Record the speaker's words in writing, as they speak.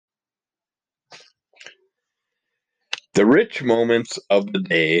The rich moments of the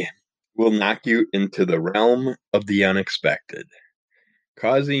day will knock you into the realm of the unexpected,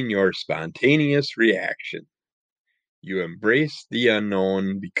 causing your spontaneous reaction. You embrace the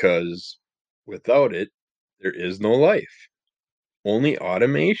unknown because without it, there is no life, only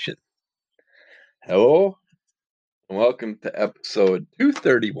automation. Hello, and welcome to episode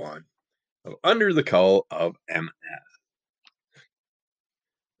 231 of Under the Call of MS.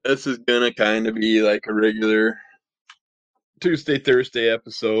 This is going to kind of be like a regular Tuesday, Thursday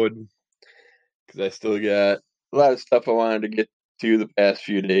episode because I still got a lot of stuff I wanted to get to the past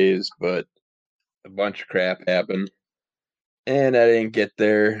few days, but a bunch of crap happened and I didn't get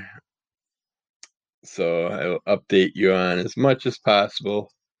there. So I will update you on as much as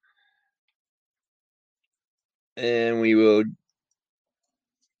possible. And we will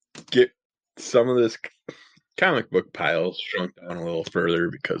get some of this comic book pile shrunk down a little further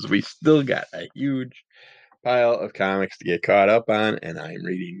because we still got a huge pile of comics to get caught up on, and I'm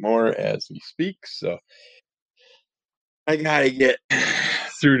reading more as we speak. So I gotta get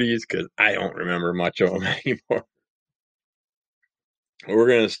through these because I don't remember much of them anymore. We're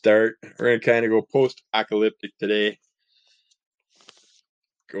gonna kind of go post-apocalyptic today.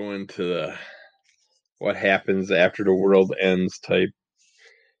 Go into the what happens after the world ends type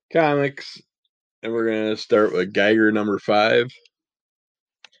comics. And we're gonna start with Geiger number 5.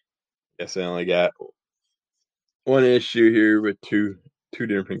 Guess I only got one issue here with two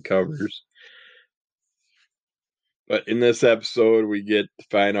different covers. But in this episode, we get to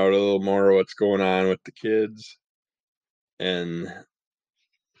find out a little more of what's going on with the kids and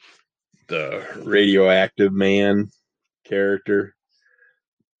the radioactive man character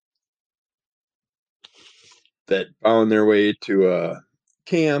that found their way to a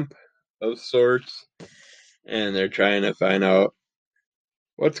camp of sorts, and they're trying to find out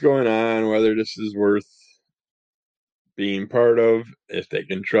what's going on, whether this is worth being part of, if they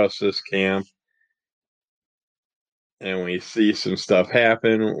can trust this camp. And we see some stuff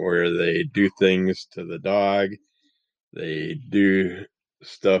happen where they do things to the dog. They do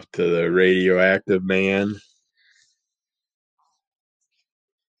stuff to the radioactive man.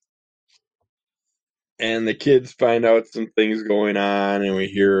 And the kids find out some things going on, and we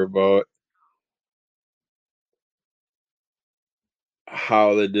hear about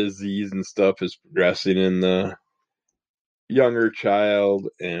how the disease and stuff is progressing in the younger child,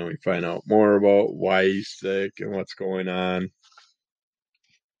 and we find out more about why he's sick and what's going on.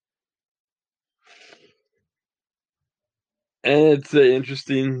 And it's an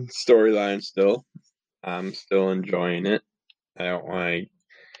interesting storyline still. I'm still enjoying it. I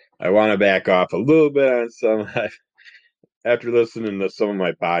want to back off a little bit on some. After listening to some of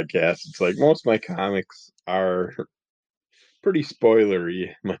my podcasts, it's like most of my comics are pretty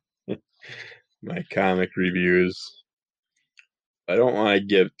spoilery. My comic reviews. I don't want to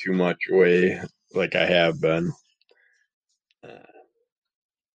give too much away like I have been. Uh,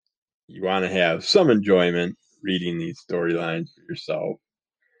 you want to have some enjoyment reading these storylines for yourself.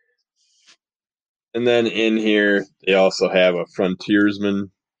 And then in here, they also have a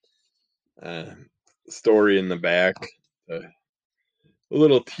frontiersman story in the back, a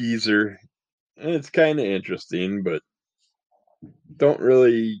little teaser. And it's kind of interesting, but don't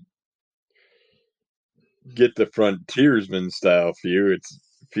really get the frontiersman style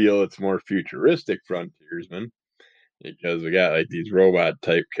feel it's more futuristic frontiersman because we got like these robot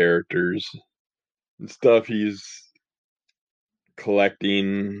type characters and stuff he's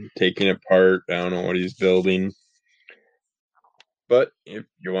collecting, taking apart. I don't know what he's building. But if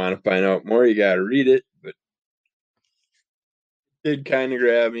you want to find out more, you got to read it. But it did kind of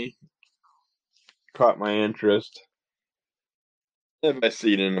grab me, caught my interest. If I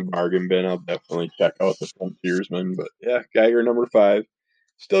see it in a bargain bin, I'll definitely check out the Frontiersman. But yeah, Geiger number 5,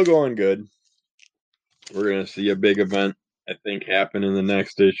 still going good. We're going to see a big event, I think, happen in the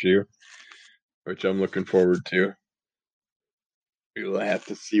next issue, which I'm looking forward to. We'll have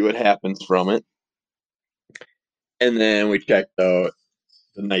to see what happens from it. And then we checked out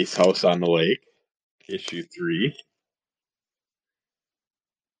The Nice House on the Lake, issue 3.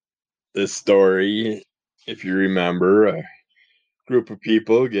 This story, if you remember, a group of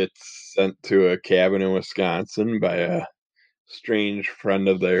people gets sent to a cabin in Wisconsin by a strange friend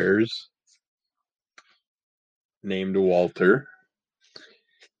of theirs named Walter.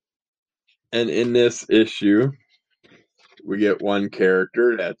 And in this issue, we get one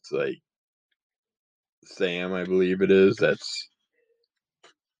character that's like Sam, I believe it is, that's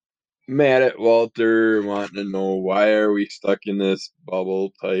mad at Walter, wanting to know why are we stuck in this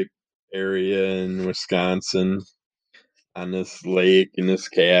bubble type area in Wisconsin on this lake in this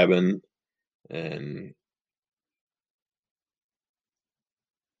cabin. And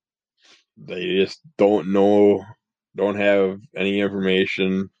They just don't have any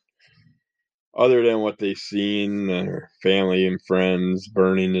information other than what they've seen, their family and friends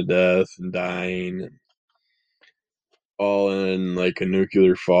burning to death and dying, all in like a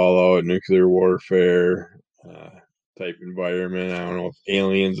nuclear fallout, nuclear warfare type environment. I don't know if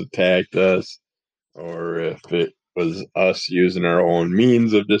aliens attacked us or if it was us using our own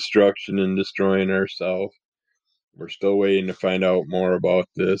means of destruction and destroying ourselves. We're still waiting to find out more about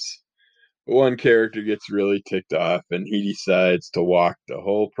this. But one character gets really ticked off and he decides to walk the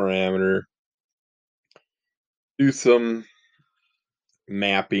whole parameter, do some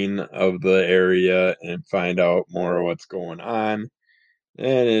mapping of the area, and find out more of what's going on.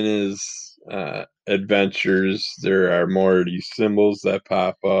 And in his adventures, there are more of these symbols that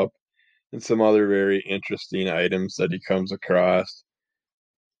pop up and some other very interesting items that he comes across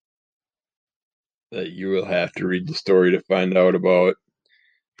that you will have to read the story to find out about.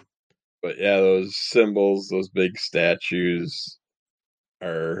 But yeah, those symbols, those big statues,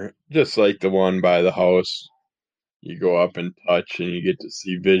 are just like the one by the house. You go up and touch, and you get to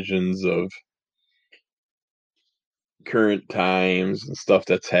see visions of current times and stuff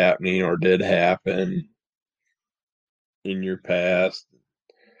that's happening or did happen in your past.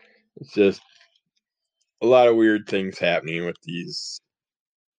 It's just a lot of weird things happening with these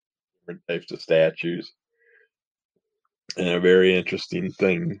different types of statues. And a very interesting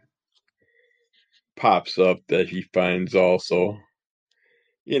thing pops up that he finds also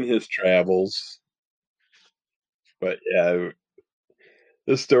in his travels. But yeah,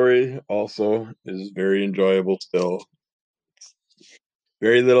 this story also is very enjoyable still.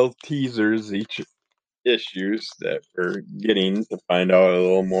 Very little teasers each issues that we're getting to find out a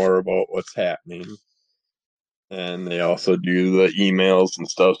little more about what's happening. And they also do the emails and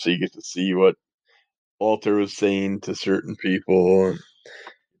stuff so you get to see what Walter was saying to certain people and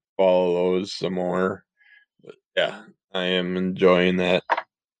follow those some more. But yeah, I am enjoying that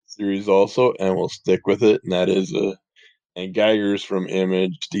series also and we'll stick with it. And that is and Geiger's from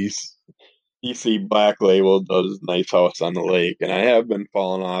Image. DC Black Label does Nice House on the Lake, and I have been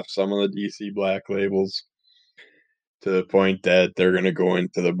falling off some of the DC Black Labels to the point that they're going to go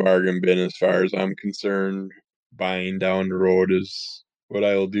into the bargain bin as far as I'm concerned. Buying down the road is what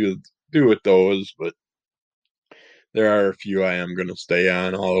I will do with those, but there are a few I am going to stay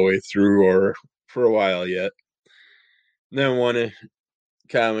on all the way through or for a while yet. And then one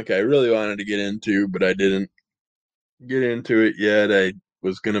comic I really wanted to get into, but I didn't get into it yet. I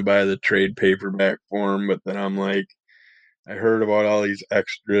was going to buy the trade paperback form, but then I'm like, I heard about all these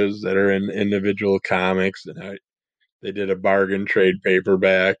extras that are in individual comics, and they did a bargain trade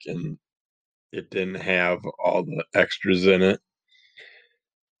paperback, and it didn't have all the extras in it.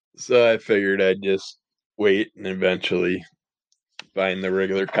 So I figured I'd just wait and eventually find the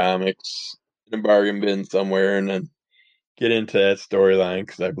regular comics in a bargain bin somewhere and then get into that storyline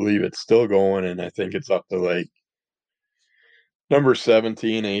because I believe it's still going and I think it's up to like number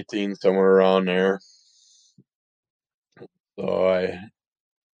 17, 18, somewhere around there. So I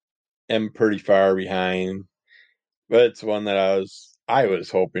am pretty far behind, but it's one that I was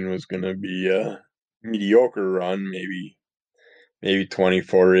hoping was going to be a mediocre run, maybe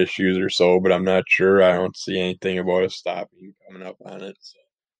 24 issues or so, but I'm not sure. I don't see anything about a stopping coming up on it. So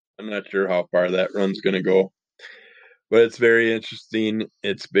I'm not sure how far that run's going to go. But it's very interesting.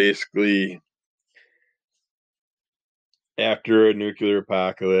 It's basically after a nuclear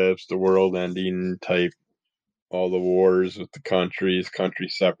apocalypse, the world ending type, all the wars with the country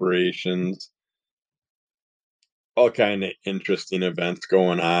separations, all kind of interesting events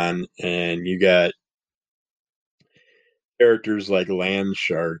going on, and you got characters like land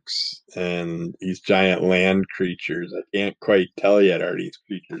sharks and these giant land creatures. I can't quite tell yet. Are these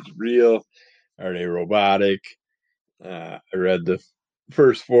creatures real? Are they robotic? I read the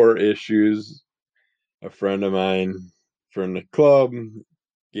first four issues. A friend of mine from the club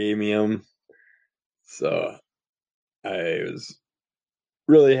gave me them. So I was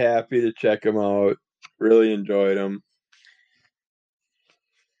really happy to check them out. Really enjoyed them.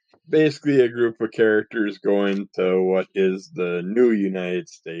 Basically, a group of characters going to what is the new United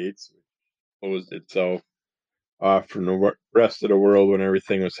States, which closed itself off from the rest of the world when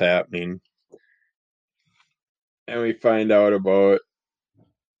everything was happening. And we find out about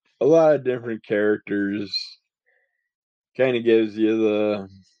a lot of different characters. Kind of gives you the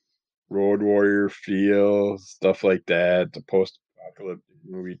Road Warrior feel, stuff like that, the post apocalyptic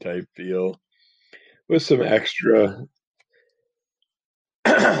movie type feel, with some extra,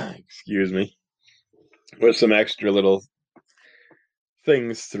 excuse me, with some extra little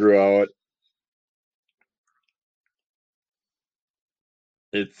things throughout.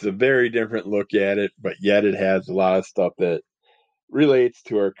 it's a very different look at it, but yet it has a lot of stuff that relates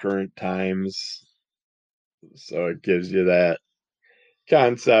to our current times. So it gives you that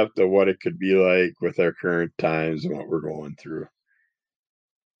concept of what it could be like with our current times and what we're going through.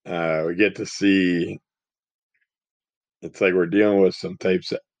 We get to see it's like we're dealing with some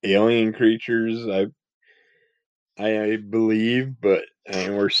types of alien creatures. I believe, but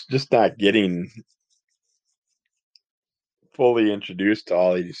we're just not getting fully introduced to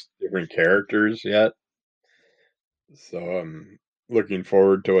all these different characters yet. So I'm looking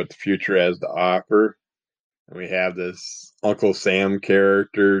forward to what the future has to offer. And we have this Uncle Sam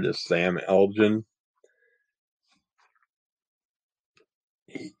character, this Sam Elgin.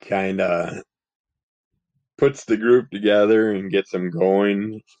 He kind of puts the group together and gets them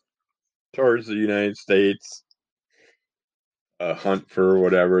going towards the United States, a hunt for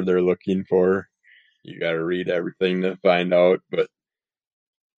whatever they're looking for. You got to read everything to find out, but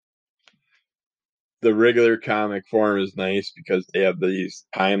the regular comic form is nice because they have these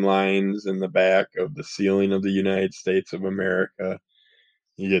timelines in the back of the ceiling of the United States of America.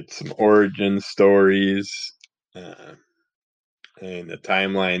 You get some origin stories, uh, and the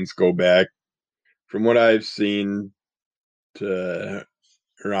timelines go back, from what I've seen, to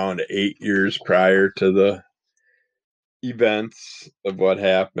around 8 years prior to the events of what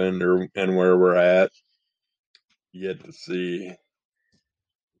happened and where we're at. You get to see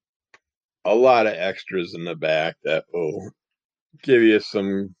a lot of extras in the back that will give you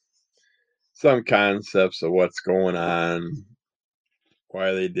some concepts of what's going on,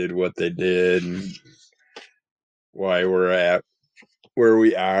 why they did what they did, and why we're at where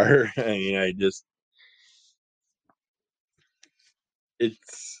we are. I mean,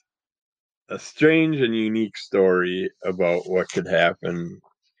 it's a strange and unique story about what could happen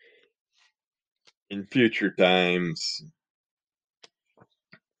in future times.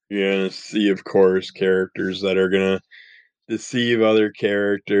 You're going to see, of course, characters that are going to deceive other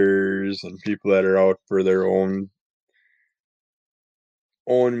characters and people that are out for their own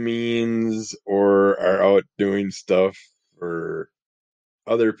means or are out doing stuff for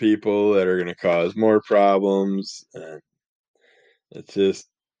other people that are going to cause more problems. And it's just,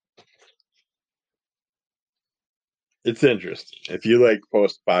 it's interesting. If you like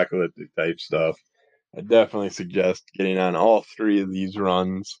post-apocalyptic type stuff, I definitely suggest getting on all three of these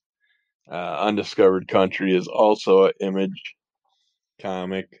runs. Undiscovered Country is also an Image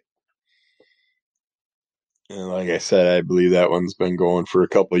comic. And like I said, I believe that one's been going for a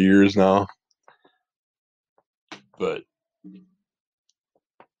couple of years now. But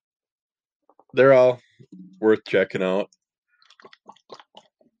they're all worth checking out.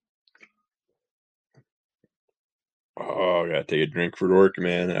 Oh, I gotta take a drink for work,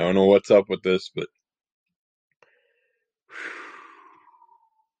 man. I don't know what's up with this, but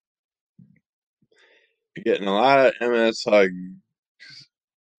you're getting a lot of MS Hug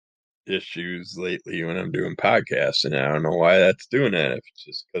issues lately when I'm doing podcasts, and I don't know why that's doing that. If it's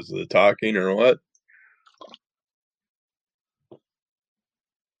just because of the talking or what.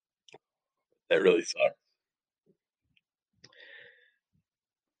 That really sucks.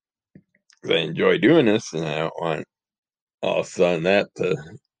 'Cause I enjoy doing this, and I don't want all of a sudden that to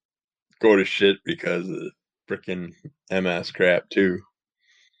go to shit because of freaking MS crap too.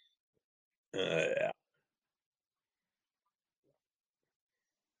 Yeah.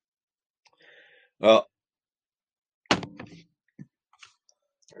 Well,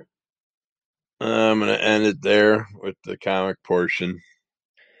 I'm gonna end it there with the comic portion,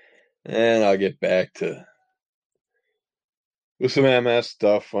 and I'll get back to with some MS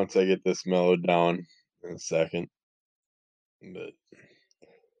stuff once I get this mellowed down in a second. But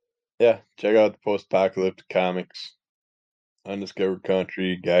yeah, check out the post-apocalyptic comics, Undiscovered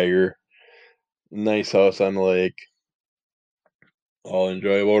Country, Geiger, Nice House on the Lake. All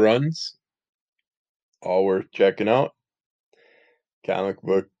enjoyable runs, all worth checking out. Comic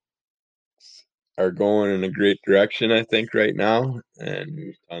books are going in a great direction, I think, right now, and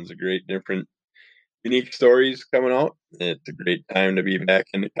there's tons of great different unique stories coming out. It's a great time to be back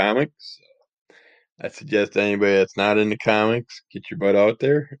into comics. I suggest anybody that's not into comics, get your butt out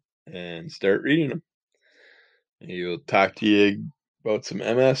there and start reading them. He'll talk to you about some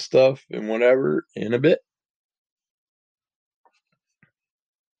MS stuff and whatever in a bit.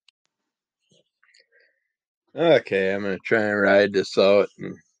 Okay, I'm gonna try and ride this out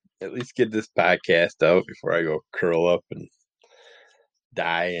and at least get this podcast out before I go curl up and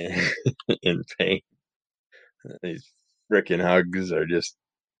die in pain. These freaking hugs are just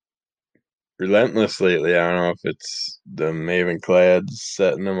relentless lately. I don't know if it's the Mavenclads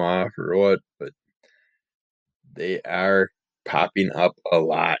setting them off or what, but they are. popping up a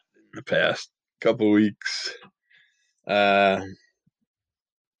lot in the past couple weeks. Uh,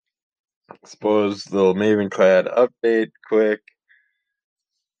 suppose the little Mavenclad update quick.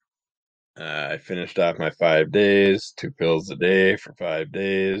 I finished off my 5 days, 2 pills a day for 5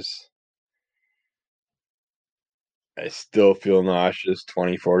 days. I still feel nauseous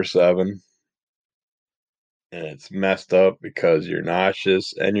 24/7. And it's messed up because you're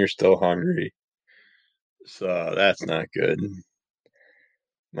nauseous and you're still hungry. So that's not good.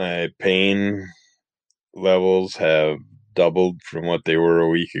 My pain levels have doubled from what they were a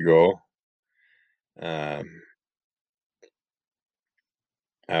week ago. Um,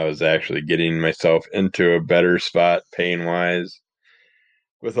 I was actually getting myself into a better spot pain wise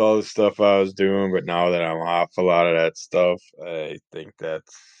with all the stuff I was doing, but now that I'm off a lot of that stuff, I think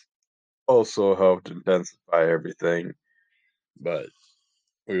that's also helped intensify everything. But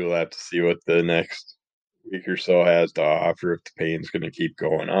we will have to see what the next week or so has to offer, if the pain's going to keep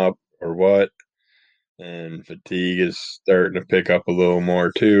going up or what. And fatigue is starting to pick up a little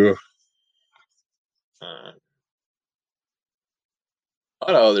more too. Uh,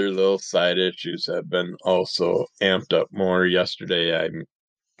 but other little side issues have been also amped up more. Yesterday, I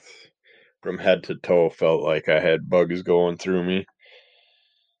from head to toe felt like I had bugs going through me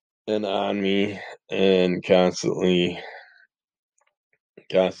and on me, and constantly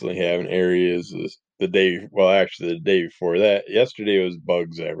having areas. The day, well, actually, the day before that, yesterday was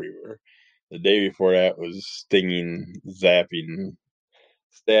bugs everywhere. The day before that was stinging, zapping,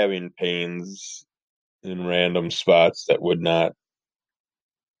 stabbing pains in random spots that would not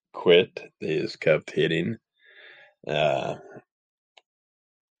quit. They just kept hitting. Uh,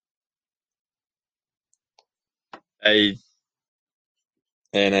 I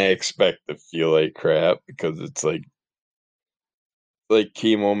I expect to feel like crap because it's like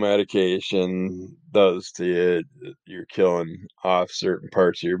chemo medication does to you. You're killing off certain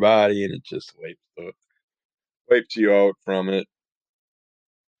parts of your body, and it just wipes you out from it.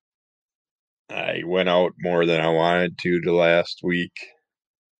 I went out more than I wanted to the last week.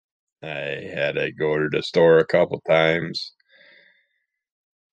 I had to go to the store a couple times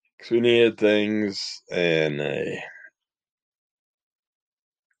because we needed things, and I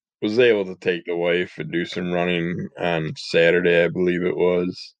was able to take the wife and do some running on Saturday, I believe it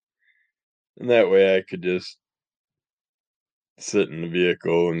was. And that way I could just sit in the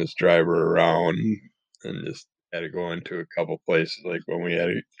vehicle and just drive her around, and just had to go into a couple places like when we had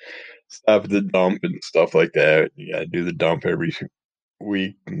to stop at the dump and stuff like that. You gotta do the dump every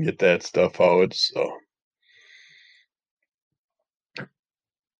week and get that stuff out. So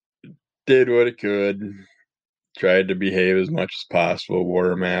did what it could, tried to behave as much as possible,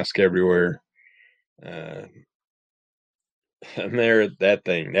 wore a mask everywhere. Uh, and that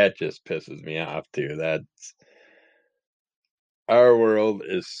thing that just pisses me off too. That our world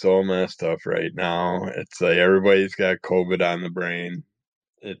is so messed up right now. It's like everybody's got COVID on the brain.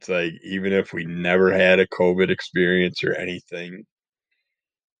 It's like even if we never had a COVID experience or anything,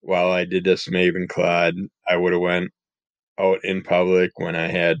 while I did this Mavenclad, I would have went out in public when I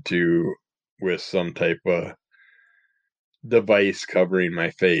had to with some type of device covering my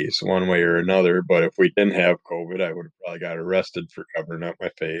face one way or another. But if we didn't have COVID, I would have probably got arrested for covering up my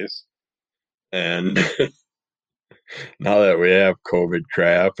face. And now that we have COVID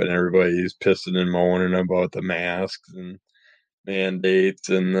crap and everybody's pissing and moaning about the masks and mandates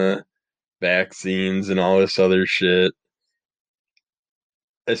and the vaccines and all this other shit,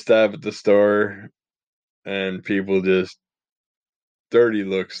 I stop at the store and people just dirty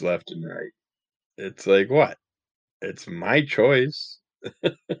looks left and right. It's like, what? It's my choice.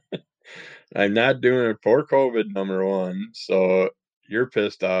 I'm not doing it for COVID, number one. So you're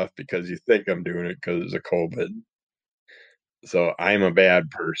pissed off because you think I'm doing it because of COVID. So I'm a bad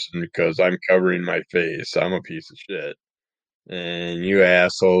person because I'm covering my face. I'm a piece of shit. And you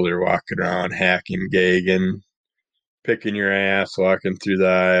assholes are walking around hacking, gagging, picking your ass, walking through the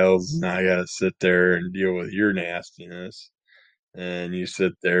aisles, and I gotta sit there and deal with your nastiness. And you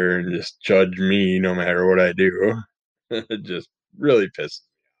sit there and just judge me no matter what I do. It just really pisses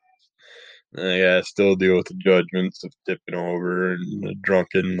me. I gotta still deal with the judgments of tipping over and the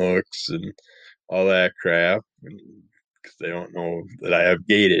drunken looks and all that crap. Because they don't know that I have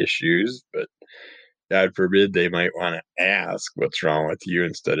gait issues, but God forbid they might want to ask what's wrong with you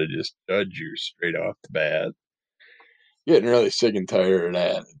instead of just judge you straight off the bat. Getting really sick and tired of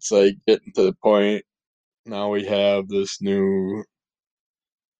that. It's like getting to the point now we have this new,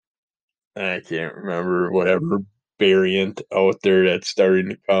 I can't remember, whatever variant out there that's starting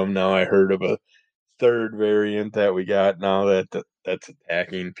to come. Now I heard of a third variant that we got now that's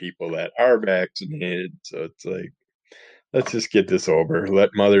attacking people that are vaccinated. So it's like let's just get this over. Let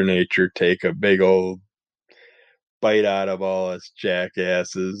Mother Nature take a big old bite out of all us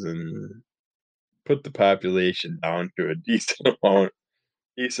jackasses and put the population down to a decent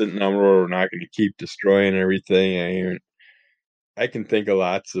number where we're not going to keep destroying everything. I can think of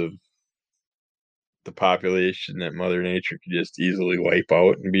lots of the population that Mother Nature could just easily wipe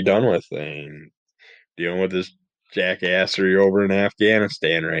out and be done with. Dealing with this jackassery over in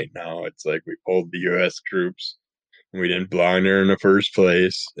Afghanistan right now, it's like we pulled the U.S. troops. We didn't belong there in the first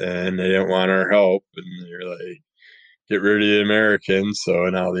place, and they didn't want our help. And they're like, get rid of the Americans. So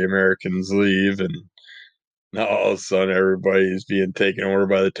now the Americans leave, and now all of a sudden everybody's being taken over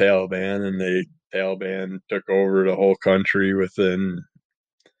by the Taliban, and the Taliban took over the whole country within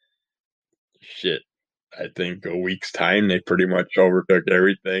shit. I think a week's time, they pretty much overtook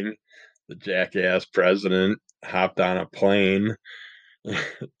everything. The jackass president hopped on a plane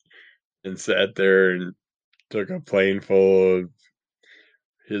and sat there and took a plane full of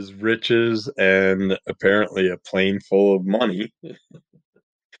his riches and apparently a plane full of money.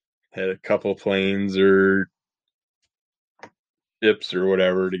 Had a couple planes or ships or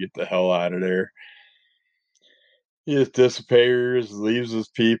whatever to get the hell out of there. He just disappears, leaves his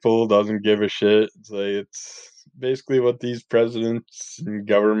people, doesn't give a shit. It's basically what these presidents and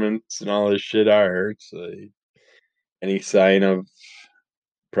governments and all this shit are. It's like any sign of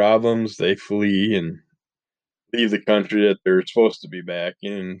problems, they flee and leave the country that they're supposed to be back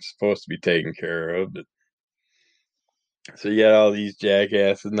in and supposed to be taken care of. But, so you got all these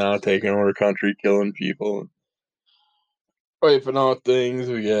jackasses now taking over the country, killing people, wiping out things.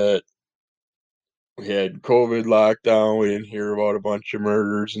 We had COVID lockdown. We didn't hear about a bunch of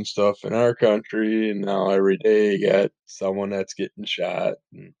murders and stuff in our country, and now every day you got someone that's getting shot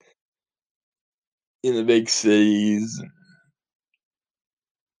in the big cities.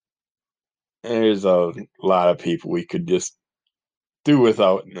 There's a lot of people we could just do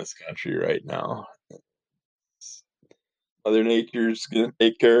without in this country right now. Mother Nature's gonna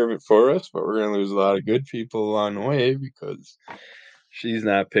take care of it for us, but we're gonna lose a lot of good people along the way because she's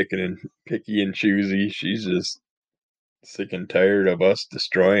not picky and choosy. She's just sick and tired of us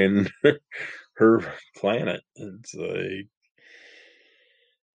destroying her planet. It's like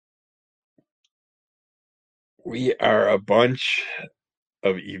we are a bunch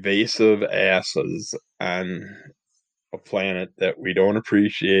of evasive asses on a planet that we don't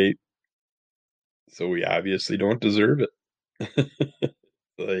appreciate, so we obviously don't deserve it.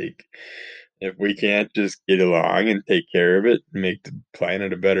 Like, if we can't just get along and take care of it and make the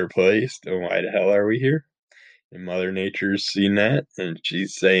planet a better place, then why the hell are we here? And Mother Nature's seen that, and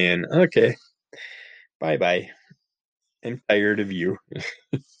she's saying, okay, bye bye. I'm tired of you.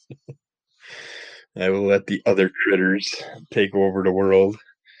 I will let the other critters take over the world.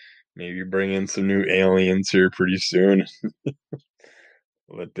 Maybe bring in some new aliens here pretty soon.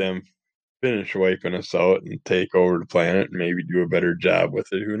 Let them finish wiping us out and take over the planet and maybe do a better job with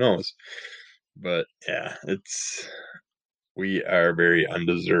it. Who knows? But yeah, we are very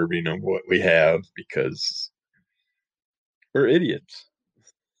undeserving of what we have because we're idiots.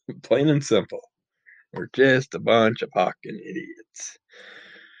 Plain and simple. We're just a bunch of fucking idiots.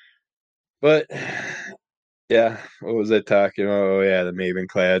 But yeah, what was I talking about? Oh yeah, the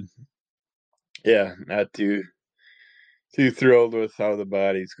Mavenclad. Yeah, not too thrilled with how the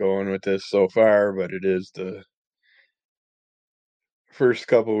body's going with this so far, but it is the first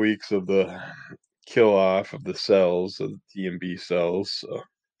couple weeks of the kill off of the cells of the T and B cells. So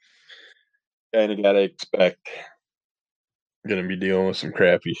kind of gotta expect gonna be dealing with some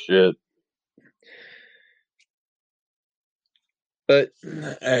crappy shit. But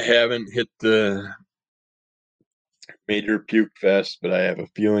I haven't hit the major puke fest, but I have a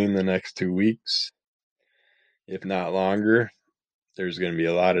feeling the next 2 weeks, if not longer, there's gonna be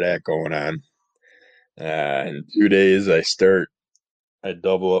a lot of that going on. In 2 days, I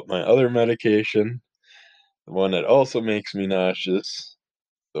double up my other medication, the one that also makes me nauseous.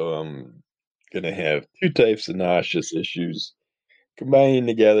 So I'm gonna have two types of nauseous issues combining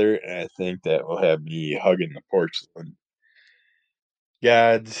together, and I think that will have me hugging the porcelain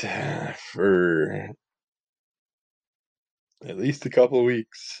gods for at least a couple of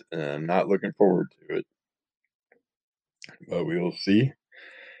weeks. And I'm not looking forward to it, but we will see.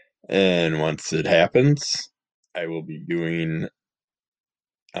 And once it happens, I will be doing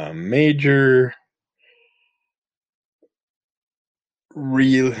a major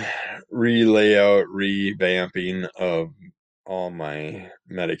re layout, revamping of all my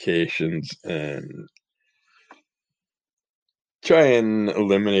medications and try and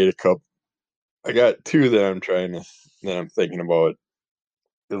eliminate a couple. I got two that I'm thinking about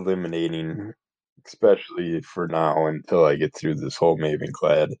eliminating especially for now until I get through this whole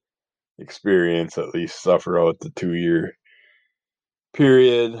Mavenclad experience, at least suffer out the 2 year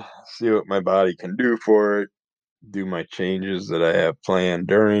period, see what my body can do for it, do my changes that I have planned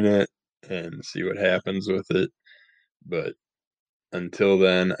during it, and see what happens with it. But until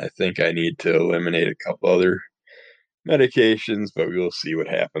then, I think I need to eliminate a couple other medications, but we will see what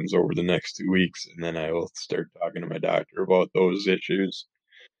happens over the next 2 weeks, and then I will start talking to my doctor about those issues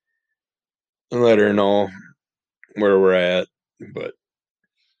and let her know where we're at. But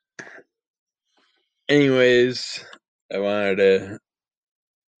anyways, I wanted to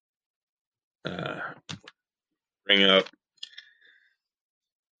uh, bring up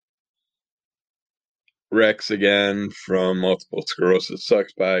Rex again from Multiple Sclerosis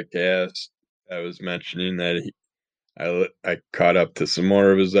Sucks podcast. I was mentioning that I caught up to some more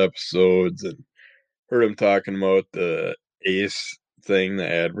of his episodes and heard him talking about the ACE thing, the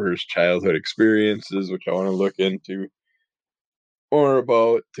adverse childhood experiences, which I want to look into more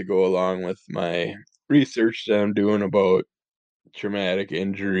about to go along with my research that I'm doing about traumatic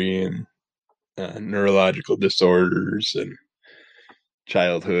injury and neurological disorders and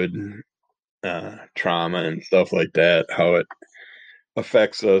childhood trauma and stuff like that, how it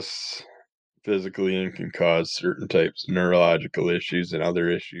affects us physically and can cause certain types of neurological issues and other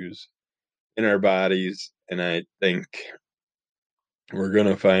issues in our bodies. And I think we're going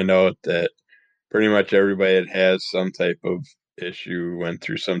to find out that pretty much everybody that has some type of issue went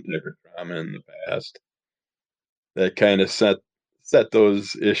through some type of trauma in the past that kind of set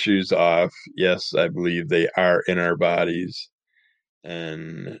those issues off. Yes, I believe they are in our bodies,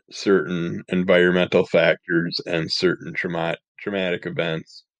 and certain environmental factors and certain traumatic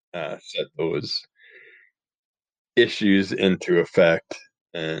events set those issues into effect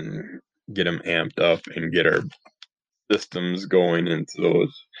and get them amped up and get our systems going into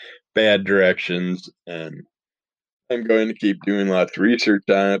those bad directions. And I'm going to keep doing lots of research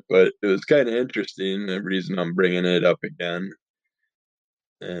on it, but it was kind of interesting. The reason I'm bringing it up again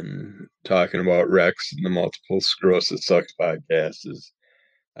and talking about Rex and the Multiple Sclerosis Sucks podcast is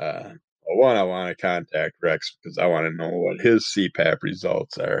one, I want to contact Rex because I want to know what his CPAP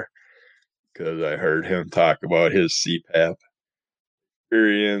results are, because I heard him talk about his CPAP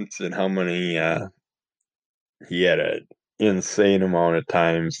experience and how many he had an insane amount of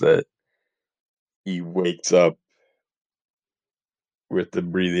times that he wakes up with the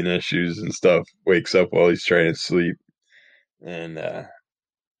breathing issues and stuff, wakes up while he's trying to sleep. And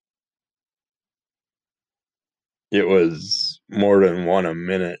it was more than one a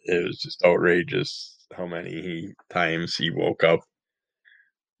minute. It was just outrageous how many times he woke up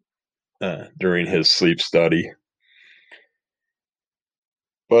during his sleep study.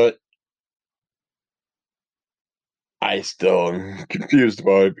 But I still am confused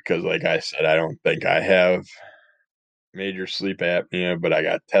about it because, like I said, I don't think I have major sleep apnea, but I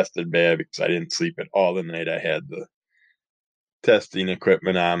got tested bad because I didn't sleep at all the night I had the testing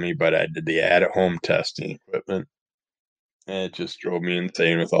equipment on me, but I did the at-home testing equipment, and it just drove me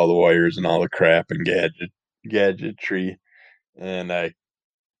insane with all the wires and all the crap and gadgetry. And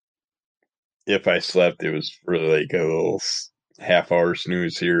if I slept, it was for like a little half-hour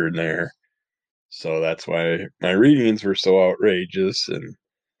snooze here and there. So that's why my readings were so outrageous. And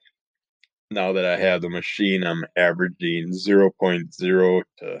now that I have the machine, I'm averaging zero point 0.0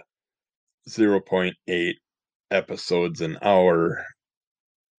 to zero point 0.8 episodes an hour,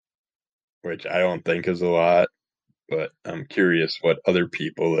 which I don't think is a lot, but I'm curious what other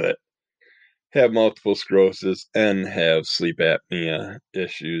people that have multiple sclerosis and have sleep apnea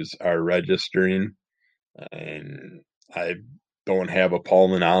issues are registering. And I don't have a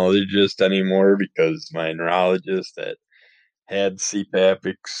pulmonologist anymore because my neurologist that had CPAP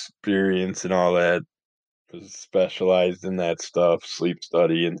experience and all that was specialized in that stuff, sleep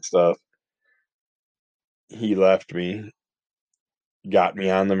study and stuff. He left me, got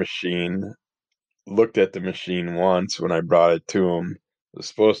me on the machine, looked at the machine once when I brought it to him. Was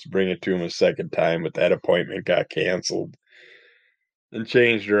supposed to bring it to him a second time, but that appointment got canceled and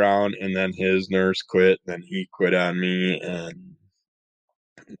changed around. And then his nurse quit, then he quit on me, and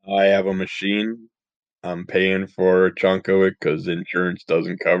I have a machine. I'm paying for a chunk of it because insurance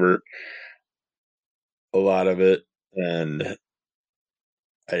doesn't cover a lot of it. And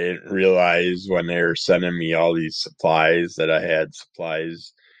I didn't realize when they were sending me all these supplies that I had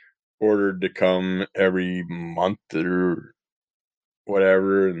supplies ordered to come every month or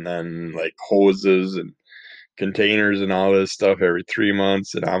whatever, and then like hoses and containers and all this stuff every 3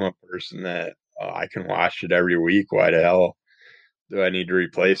 months. And I'm a person that I can wash it every week. Why the hell do I need to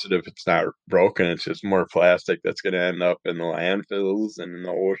replace it if it's not broken? It's just more plastic that's going to end up in the landfills and in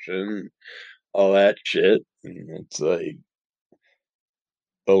the ocean. all that shit. And it's like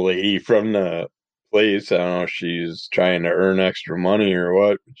the lady from the place, I don't know if she's trying to earn extra money or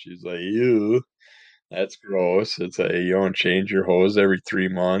what, but she's like, ew, that's gross. It's like you don't change your hose every 3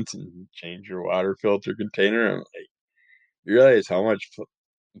 months and change your water filter container. I'm like, you realize how much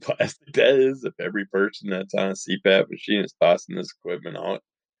plastic that is if every person that's on a CPAP machine is tossing this equipment out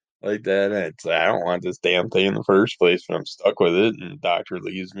like that. And it's I don't want this damn thing in the first place, but I'm stuck with it. And the doctor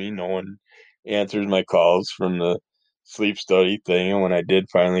leaves me. No one answers my calls from the sleep study thing. And when I did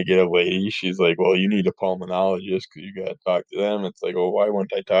finally get a lady, she's like, "Well, you need a pulmonologist because you got to talk to them." It's like, "Oh, why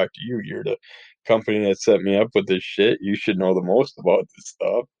wouldn't I talk to you? You're the company that set me up with this shit. You should know the most about this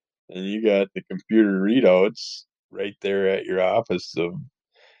stuff." And you got the computer readouts right there at your office of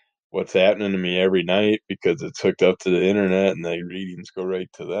what's happening to me every night because it's hooked up to the internet and the readings go right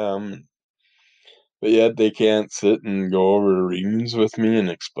to them. But yet they can't sit and go over the readings with me and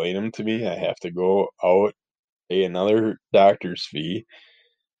explain them to me. I have to go out, pay another doctor's fee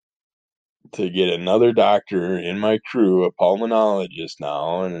to get another doctor in my crew, a pulmonologist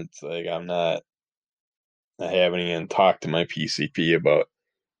now, and it's like I haven't even talked to my PCP about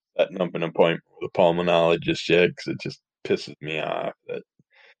setting up an appointment with a pulmonologist yet because it just pisses me off that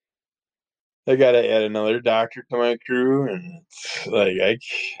I gotta add another doctor to my crew, and it's like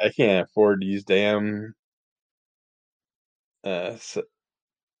I can't afford these damn uh, s-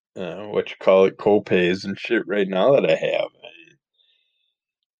 what you call it co-pays and shit right now that I have.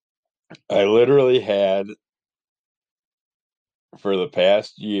 I literally had for the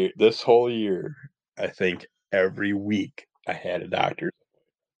past year, this whole year, I think every week I had a doctor.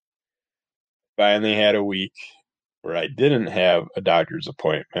 Finally had a week where I didn't have a doctor's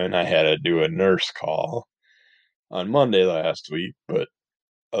appointment. I had to do a nurse call on Monday last week, but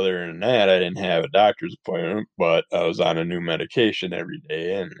other than that, I didn't have a doctor's appointment, but I was on a new medication every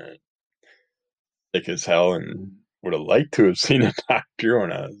day and sick as hell and would have liked to have seen a doctor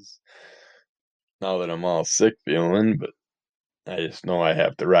when I was, now that I'm all sick feeling, but I just know I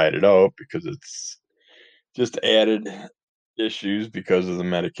have to ride it out because it's just added issues because of the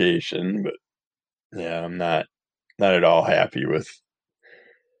medication. But yeah, I'm not at all happy with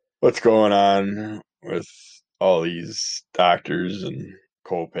what's going on with all these doctors and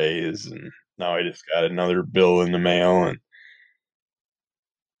co-pays and now I just got another bill in the mail and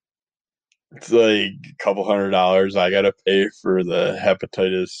it's like a couple $100 I gotta pay for the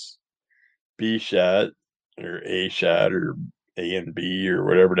hepatitis B shot or A shot or A and B or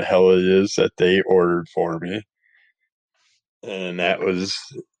whatever the hell it is that they ordered for me. And that was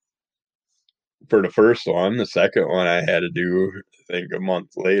for the first one. The second one I had to do, I think, a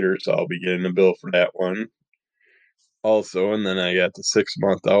month later, so I'll be getting a bill for that one also. And then I got the 6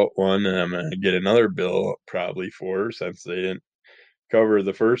 month out one, and I'm gonna get another bill probably for since they didn't cover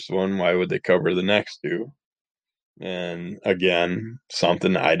the first one. Why would they cover the next two? And again,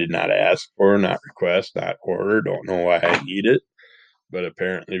 something I did not ask for, not request, not order. Don't know why I need it, but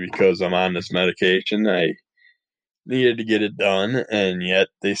apparently because I'm on this medication, I needed to get it done, and yet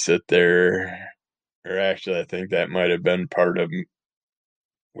they sit there. Or actually, I think that might have been part of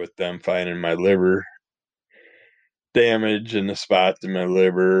with them finding my liver damage and the spots in my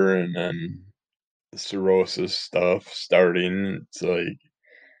liver, and then the cirrhosis stuff starting. It's like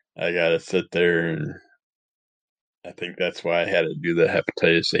I gotta sit there, and I think that's why I had to do the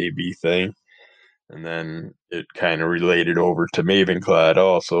hepatitis A B thing. And then it kind of related over to Mavenclad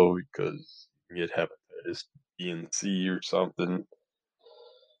also because you get hepatitis B and C or something.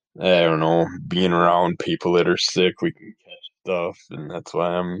 I don't know. Being around people that are sick, we can catch stuff, and that's why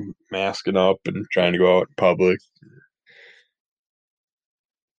I'm masking up and trying to go out in public,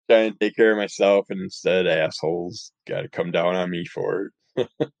 trying to take care of myself, and instead, assholes got to come down on me for it.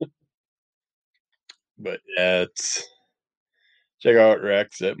 But yeah, it's check out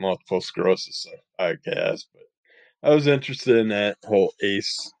Rex at Multiple Sclerosis podcast. But I was interested in that whole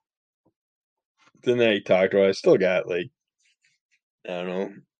ACE thing that he talked about. I still got like I don't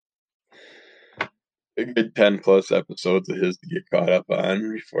know a good 10 plus episodes of his to get caught up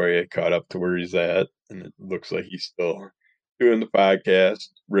on before I get caught up to where he's at. And it looks like he's still doing the podcast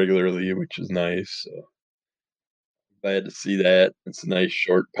regularly, which is nice. So glad to see that. It's a nice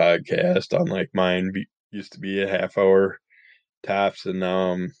short podcast, unlike mine. Used to be a half hour tops, and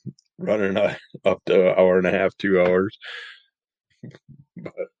now I'm running up to an hour and a half, 2 hours.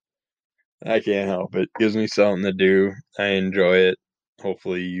 But I can't help it. Gives me something to do. I enjoy it.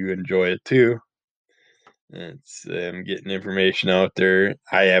 Hopefully, you enjoy it too. It's getting information out there.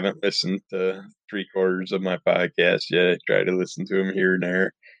 I haven't listened to 3/4 of my podcast yet. I try to listen to them here and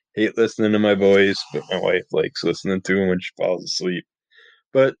there. Hate listening to my voice, but my wife likes listening to them when she falls asleep.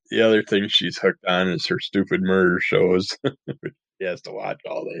 But the other thing she's hooked on is her stupid murder shows. She has to watch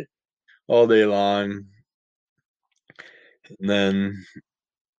all day long. And then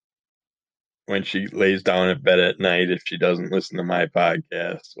when she lays down at bed at night, if she doesn't listen to my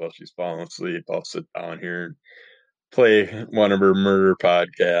podcast while she's falling asleep, I'll sit down here and play one of her murder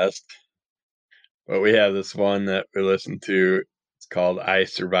podcasts. But we have this one that we listen to. It's called I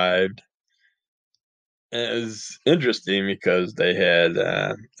Survived. And it was interesting because they had,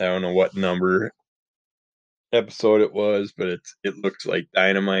 I don't know what number episode it was, but it looks like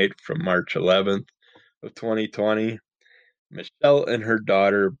dynamite from March 11th of 2020. Michelle and her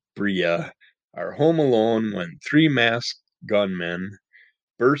daughter Bria are home alone when three masked gunmen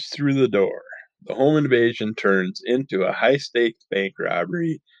burst through the door. The home invasion turns into a high stakes bank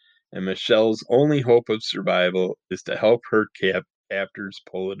robbery, and Michelle's only hope of survival is to help her captors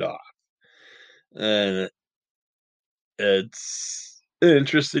pull it off. And it's an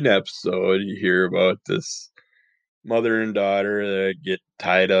interesting episode. You hear about this mother and daughter that get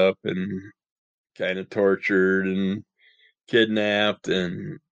tied up and kind of tortured and kidnapped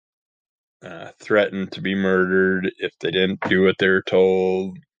and threatened to be murdered if they didn't do what they were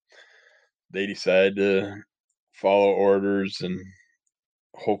told. They decide to follow orders and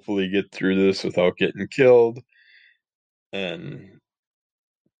hopefully get through this without getting killed. And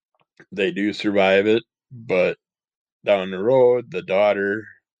they do survive it, but down the road, the daughter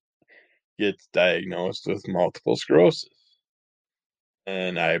gets diagnosed with multiple sclerosis.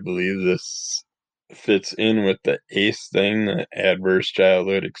 And I believe this fits in with the ACE thing, the adverse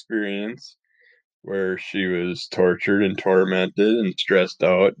childhood experience, where she was tortured and tormented and stressed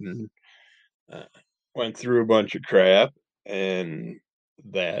out and uh, went through a bunch of crap, and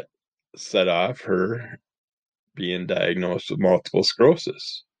that set off her being diagnosed with multiple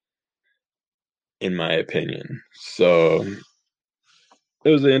sclerosis, in my opinion. So it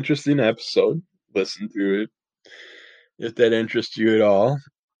was an interesting episode. Listen to it if that interests you at all.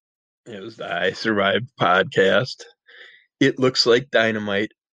 It was the I Survived podcast. It looks like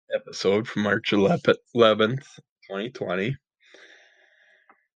dynamite episode from March 11th, 2020.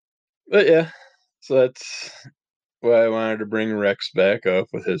 But yeah, so that's why I wanted to bring Rex back up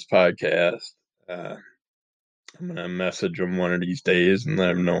with his podcast. I'm gonna message him one of these days and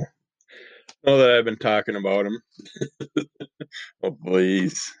let him know that I've been talking about him. Hopefully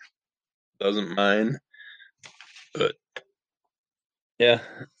he doesn't mind. But yeah,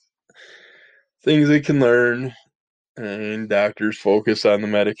 things we can learn, and doctors focus on the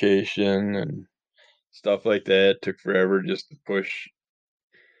medication and stuff like that. It took forever just to push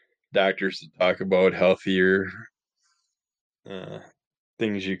doctors to talk about healthier uh,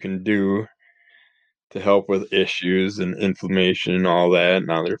 things you can do to help with issues and inflammation and all that.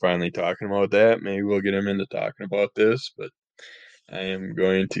 Now they're finally talking about that. Maybe we'll get them into talking about this, but I am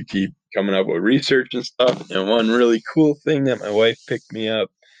going to keep coming up with research and stuff. And one really cool thing that my wife picked me up,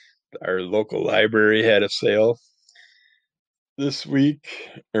 our local library had a sale this week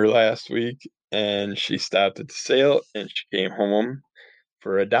or last week, and she stopped at the sale and she came home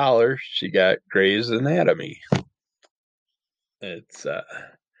for $1. She got Grey's Anatomy. It's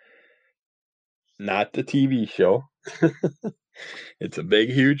not the TV show. It's a big,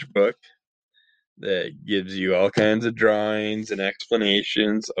 huge book that gives you all kinds of drawings and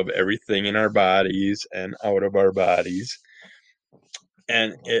explanations of everything in our bodies and out of our bodies.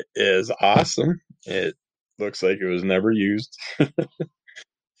 And it is awesome. It looks like it was never used.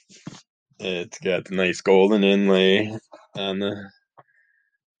 It's got the nice golden inlay on the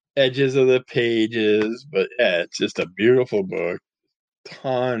edges of the pages. But yeah, it's just a beautiful book.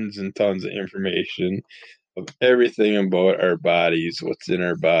 Tons and tons of information of everything about our bodies, what's in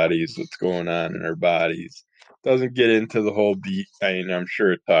our bodies, what's going on in our bodies. Doesn't get into the whole deep. I mean, I'm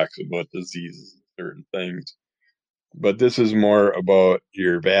sure it talks about diseases and certain things, but this is more about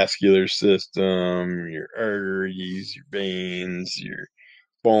your vascular system, your arteries, your veins, your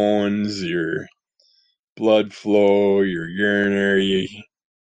bones, your blood flow, your urinary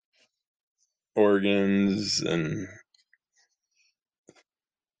organs, and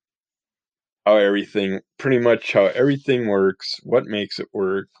pretty much how everything works, what makes it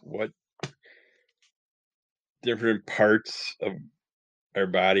work, what different parts of our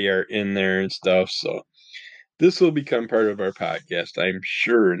body are in there and stuff. So this will become part of our podcast, I'm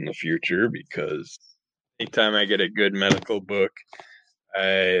sure, in the future, because anytime I get a good medical book,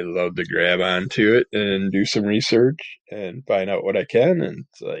 I love to grab onto it and do some research and find out what I can. And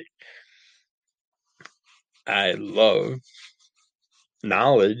it's like, I love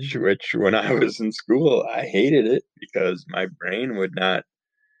knowledge, which when I was in school, I hated it because my brain would not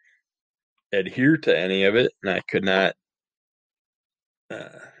adhere to any of it, and I could not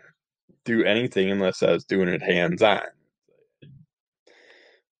uh, do anything unless I was doing it hands on.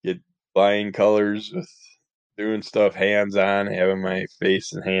 Get flying colors with doing stuff hands on, having my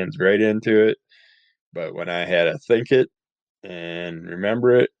face and hands right into it. But when I had to think it and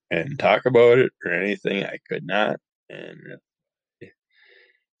remember it and talk about it or anything, I could not. And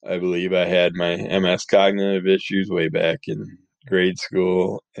I believe I had my MS cognitive issues way back in grade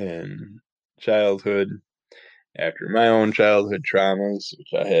school and childhood after my own childhood traumas,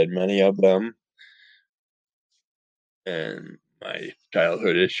 which I had many of them. And my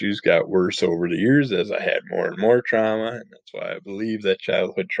childhood issues got worse over the years as I had more and more trauma. And that's why I believe that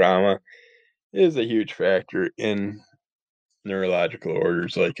childhood trauma is a huge factor in neurological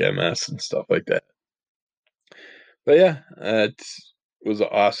orders like MS and stuff like that. But yeah, it was an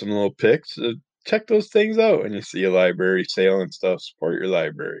awesome little pick. So check those things out when you see a library sale and stuff. Support your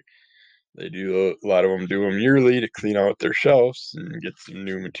library. They do a lot of them do them yearly to clean out their shelves and get some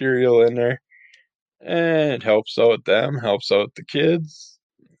new material in there. And it helps out them, helps out the kids.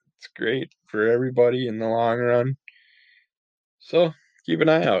 It's great for everybody in the long run. So keep an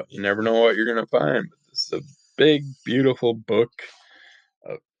eye out. You never know what you're gonna find. But this is a big, beautiful book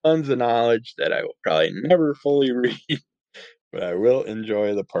of tons of knowledge that I will probably never fully read, but I will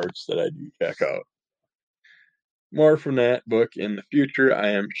enjoy the parts that I do check out. More from that book in the future, I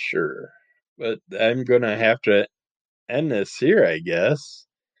am sure. But I'm gonna have to end this here, I guess,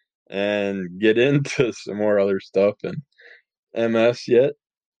 and get into some more other stuff and MS yet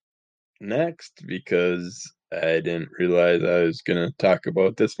next because I didn't realize I was gonna talk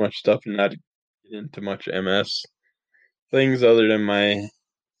about this much stuff and not get into much MS things other than my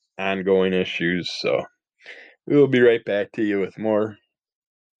ongoing issues. So we will be right back to you with more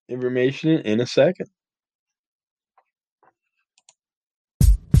information in a second.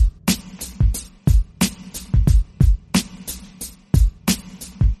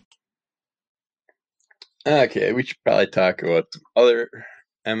 Okay, we should probably talk about some other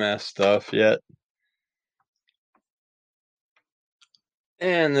MS stuff yet.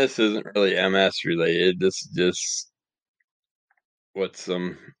 And this isn't really MS related. This is just what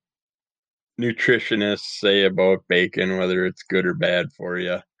some nutritionists say about bacon, whether it's good or bad for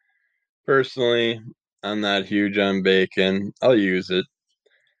you. Personally, I'm not huge on bacon. I'll use it.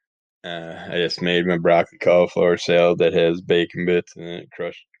 I just made my broccoli cauliflower salad that has bacon bits in it,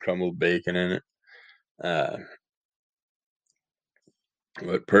 crushed crumbled bacon in it. Uh,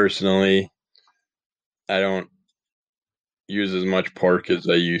 but personally, I don't use as much pork as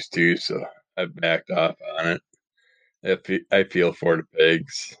I used to, so I've backed off on it. I feel for the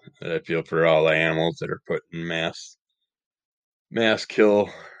pigs, and I feel for all the animals that are put in mass kill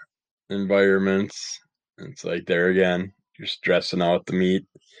environments. It's like there again, you're stressing out the meat,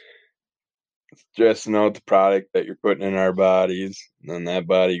 stressing out the product that you're putting in our bodies, and then that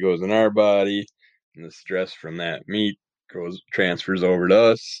body goes in our body, and the stress from that meat goes transfers over to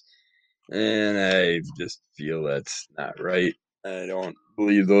us. And I just feel that's not right. I don't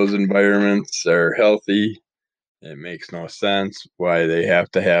believe those environments are healthy. It makes no sense why they have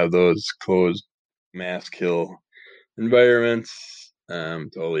to have those closed mass kill environments. I'm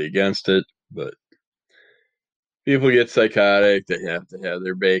totally against it, but people get psychotic. They have to have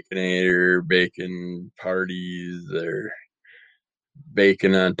their baconator, bacon parties, their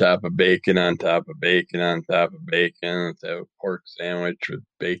bacon on top of bacon on top of bacon on top of bacon. Let's have a pork sandwich with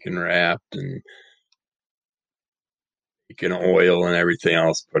bacon wrapped and bacon oil and everything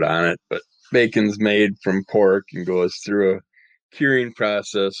else put on it. But bacon's made from pork and goes through a curing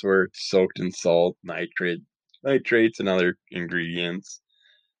process where it's soaked in salt, nitrates, and other ingredients.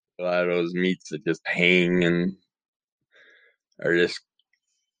 A lot of those meats that just hang and are just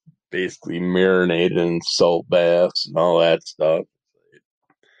basically marinated in salt baths and all that stuff.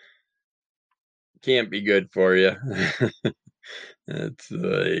 Can't be good for you. It's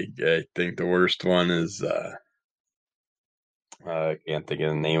like I think the worst one is I can't think of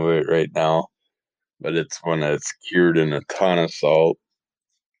the name of it right now, but it's one that's cured in a ton of salt.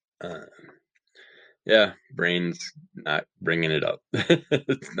 Uh, yeah, brain's not bringing it up.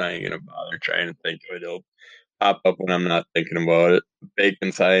 It's not even gonna bother trying to think of it. It'll pop up when I'm not thinking about it.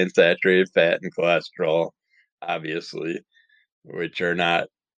 Bacon's high in saturated fat and cholesterol, obviously, which are not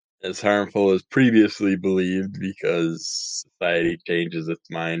as harmful as previously believed because society changes its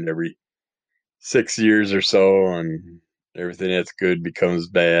mind every 6 years or so, and everything that's good becomes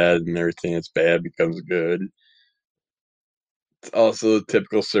bad, and everything that's bad becomes good. It's also the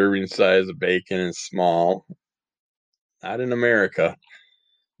typical serving size of bacon is small. Not in America.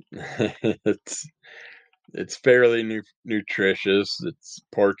 it's it's fairly nutritious. Its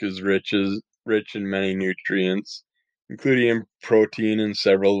pork is rich in many nutrients. including protein and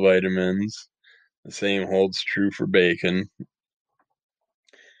several vitamins. The same holds true for bacon.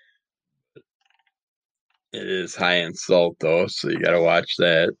 It is high in salt, though, so you got to watch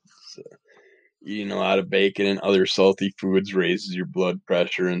that. So eating a lot of bacon and other salty foods raises your blood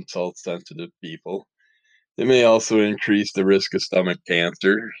pressure in salt sensitive people. It may also increase the risk of stomach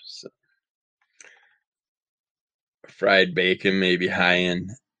cancer. So fried bacon may be high in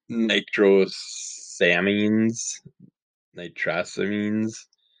nitrosamines, nitrosamines,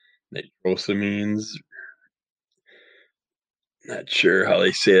 nitrosamines. Not sure how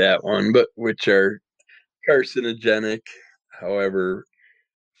they say that one, but which are carcinogenic. However,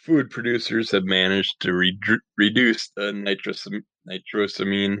 food producers have managed to reduce the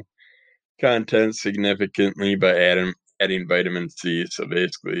nitrosamine content significantly by adding vitamin C. So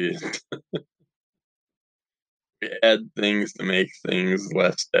basically, we add things to make things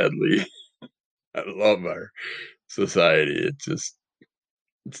less deadly. I love our society. It just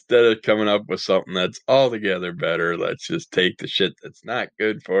instead of coming up with something that's altogether better, let's just take the shit that's not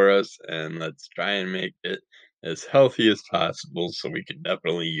good for us and let's try and make it as healthy as possible so we can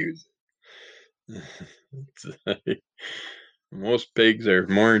definitely use it. It's like, most pigs are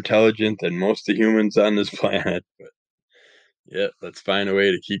more intelligent than most of the humans on this planet, but yeah, let's find a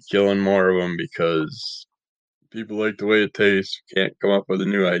way to keep killing more of them because people like the way it tastes. Can't come up with a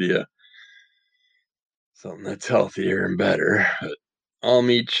new idea. Something that's healthier and better. But all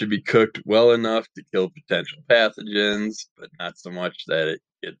meat should be cooked well enough to kill potential pathogens, but not so much that it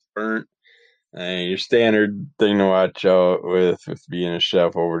gets burnt. And your standard thing to watch out with being a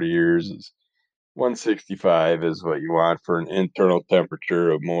chef over the years is 165 is what you want for an internal temperature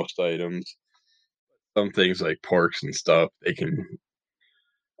of most items. Some things like porks and stuff, they can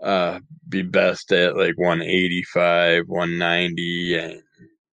be best at like 185, 190, and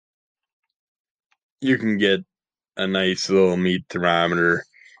you can get a nice little meat thermometer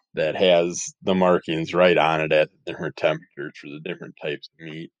that has the markings right on it at different temperatures for the different types of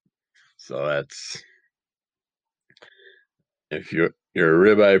meat. So that's if you're a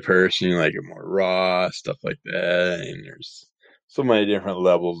ribeye person, you like it more raw, stuff like that. And there's so many different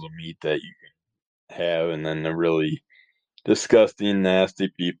levels of meat that you can have, and then the really disgusting, nasty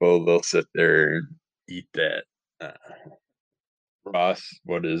people, they'll sit there and eat that uh, raw.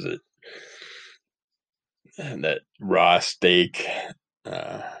 What is it? That raw steak.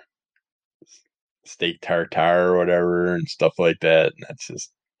 Uh, Steak tartare or whatever and stuff like that. And that's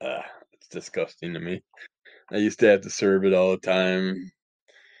just it's disgusting to me. I used to have to serve it all the time.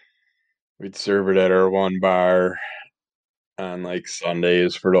 We'd serve it at our one bar on like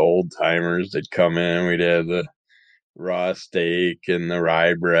Sundays for the old timers. They'd come in, we'd have the raw steak and the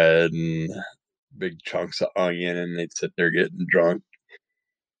rye bread and big chunks of onion, and they'd sit there getting drunk,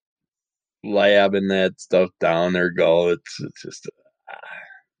 labbing that stuff down their gullets. It's just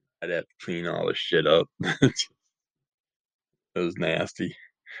I'd have to clean all this shit up. It was nasty.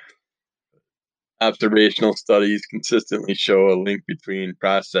 Observational studies consistently show a link between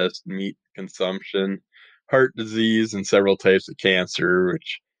processed meat consumption, heart disease, and several types of cancer,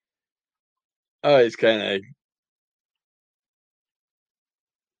 which always kind of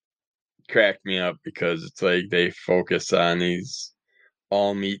cracked me up because it's like they focus on these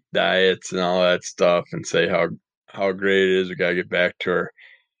all meat diets and all that stuff and say how great it is. We gotta get back to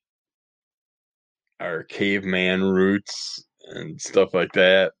our caveman roots and stuff like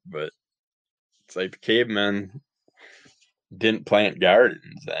that. But it's like the cavemen didn't plant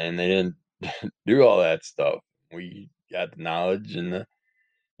gardens and they didn't do all that stuff. We got the knowledge and the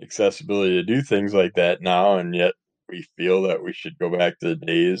accessibility to do things like that now, and yet we feel that we should go back to the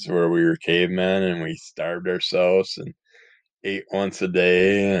days where we were cavemen and we starved ourselves and ate once a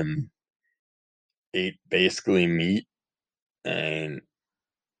day and ate basically meat. And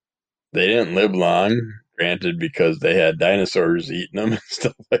they didn't live long, granted, because they had dinosaurs eating them and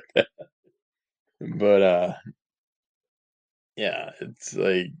stuff like that. But yeah, it's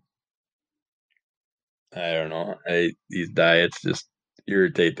like I don't know. These diets just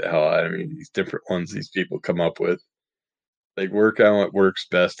irritate the hell out of me. These different ones these people come up with. Like work on what works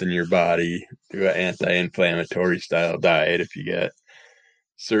best in your body. Do an anti-inflammatory style diet if you get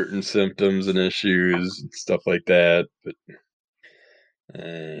certain symptoms and issues and stuff like that. But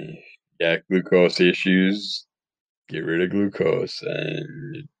yeah, glucose issues. Get rid of glucose.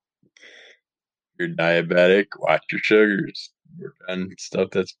 And you're diabetic. Watch your sugars. Work on stuff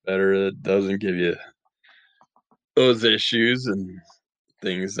that's better that doesn't give you those issues and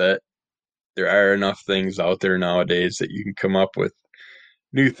things that there are enough things out there nowadays that you can come up with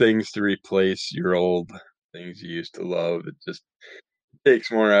new things to replace your old things you used to love. It just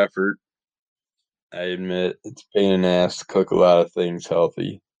takes more effort. I admit it's a pain in the ass to cook a lot of things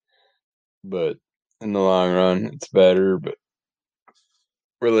healthy, but in the long run, it's better. But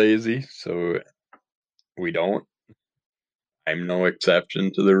we're lazy, so we don't. I'm no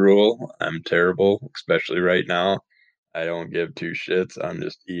exception to the rule. I'm terrible, especially right now. I don't give two shits. I'm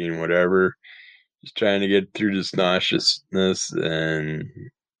just eating whatever, just trying to get through this nauseousness, and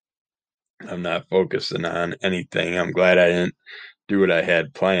I'm not focusing on anything. I'm glad I didn't do what I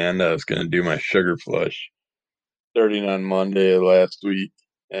had planned. I was going to do my sugar flush starting on Monday of last week,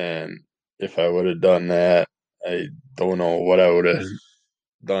 and if I would have done that, I don't know what I would have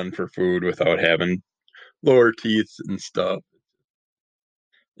done for food without having lower teeth and stuff.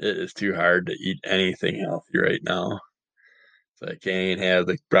 It is too hard to eat anything healthy right now. So I can't even have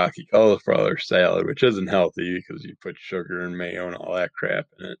the broccoli cauliflower salad, which isn't healthy because you put sugar and mayo and all that crap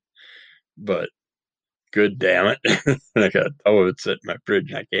in it. But good damn it. I got a tub of it sitting in my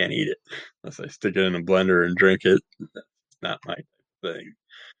fridge and I can't eat it unless I stick it in a blender and drink it. That's not my type of thing.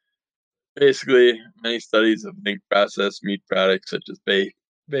 Basically, many studies have linked processed meat products such as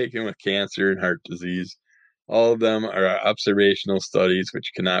bacon with cancer and heart disease. All of them are observational studies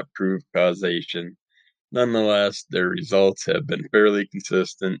which cannot prove causation. Nonetheless, their results have been fairly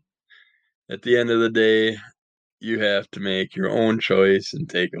consistent. At the end of the day, you have to make your own choice and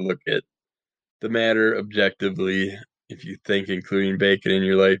take a look at the matter objectively. If you think including bacon in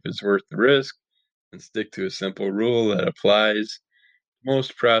your life is worth the risk, and stick to a simple rule that applies to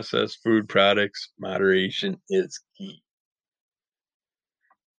most processed food products, moderation is key.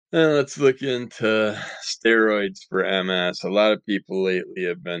 Now let's look into steroids for MS. A lot of people lately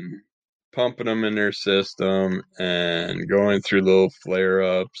have been pumping them in their system and going through little flare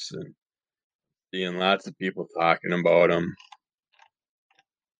ups and seeing lots of people talking about them.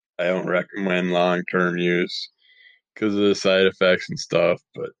 I don't recommend long term use because of the side effects and stuff,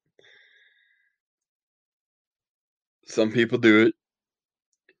 but some people do it.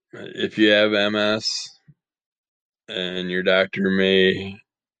 If you have MS and your doctor may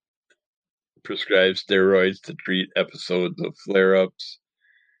prescribe steroids to treat episodes of flare ups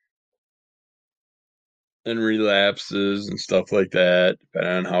and relapses and stuff like that,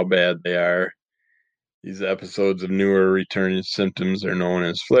 depending on how bad they are. These episodes of newer returning symptoms are known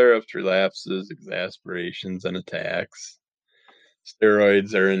as flare ups, relapses, exacerbations, and attacks.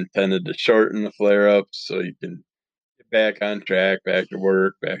 Steroids are intended to shorten the flare ups so you can get back on track, back to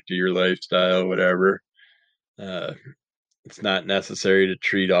work, back to your lifestyle, whatever. Uh, it's not necessary to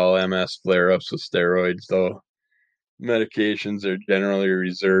treat all MS flare ups with steroids, though. Medications are generally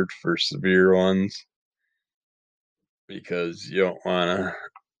reserved for severe ones because you don't want to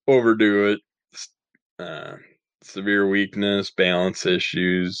overdo it. Uh, Severe weakness, balance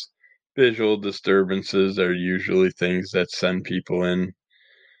issues, visual disturbances are usually things that send people in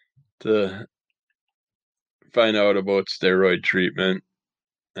to find out about steroid treatment.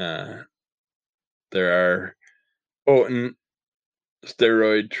 Uh, there are potent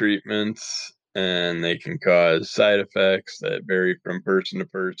steroid treatments, and they can cause side effects that vary from person to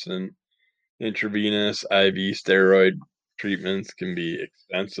person. Intravenous IV steroid treatments can be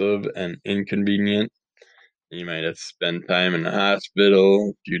expensive and inconvenient. You might have to spend time in the hospital,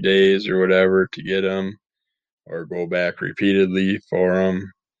 a few days or whatever to get them, or go back repeatedly for them.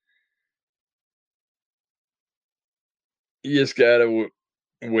 You just gotta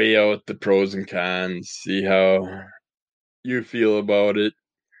weigh out the pros and cons, see how you feel about it.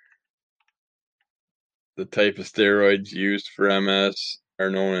 The type of steroids used for MS are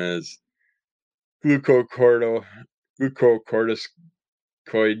known as glucocorticoid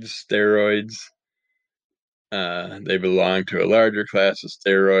steroids. They belong to a larger class of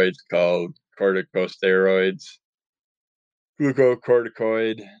steroids called corticosteroids.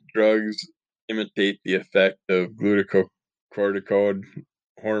 Glucocorticoid drugs imitate the effect of glucocorticoid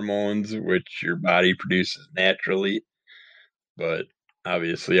hormones, which your body produces naturally, but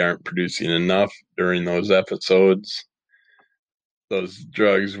obviously aren't producing enough during those episodes. Those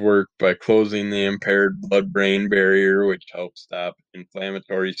drugs work by closing the impaired blood brain barrier, which helps stop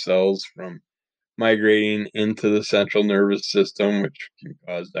inflammatory cells from migrating into the central nervous system, which can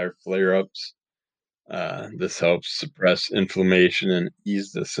cause our flare ups. This helps suppress inflammation and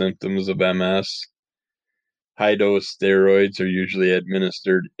ease the symptoms of MS. High dose steroids are usually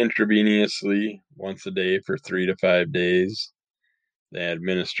administered intravenously once a day for 3 to 5 days. The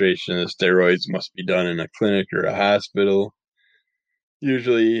administration of steroids must be done in a clinic or a hospital,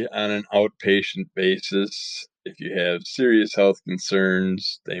 usually on an outpatient basis. If you have serious health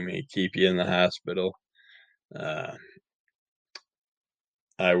concerns, they may keep you in the hospital. Uh,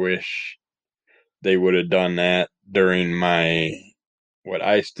 I wish they would have done that during my what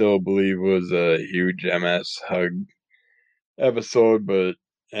I still believe was a huge MS hug episode, but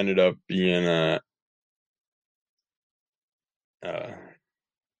ended up being a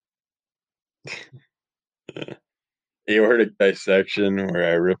aortic dissection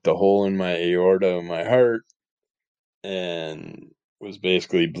where I ripped a hole in my aorta of my heart and was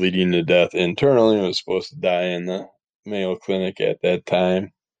basically bleeding to death internally and was supposed to die in the Mayo Clinic at that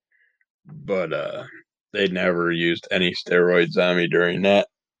time. But they never used any steroids on me during that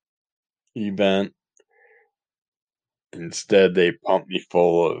event. Instead, they pumped me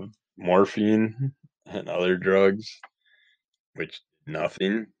full of morphine and other drugs, which did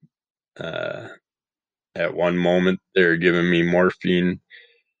nothing. Uh, at one moment, they were giving me morphine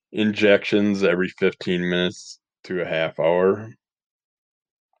injections every 15 minutes to a half hour.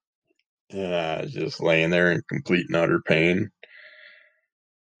 And I was just laying there in complete and utter pain.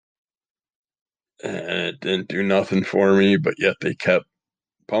 And it didn't do nothing for me, but yet they kept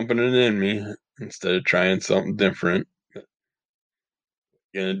pumping it in me instead of trying something different. What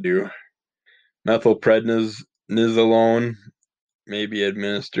you gonna do? Methylprednisolone may be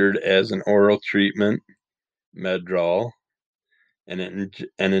administered as an oral treatment, Medrol, and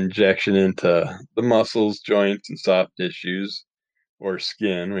an injection into the muscles, joints, and soft tissues, or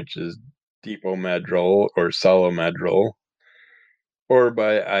skin, which is Depomedrol or Solomedrol, or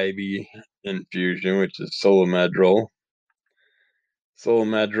by IV infusion, which is Solomedrol.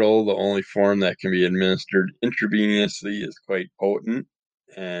 Solomedrol, the only form that can be administered intravenously, is quite potent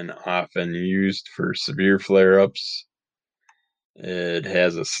and often used for severe flare-ups. It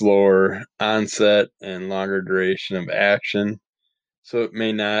has a slower onset and longer duration of action, so it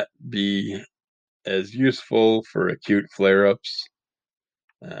may not be as useful for acute flare-ups.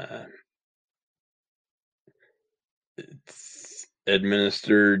 Uh, it's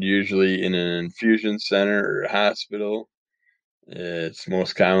administered usually in an infusion center or hospital. It's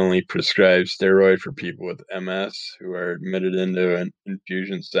most commonly prescribed steroid for people with MS who are admitted into an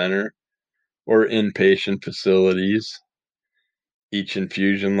infusion center or inpatient facilities. Each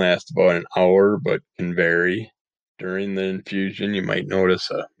infusion lasts about an hour but can vary. During the infusion, you might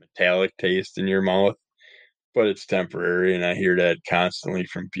notice a metallic taste in your mouth, but it's temporary, and I hear that constantly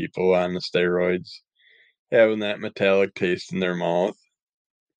from people on the steroids, having that metallic taste in their mouth.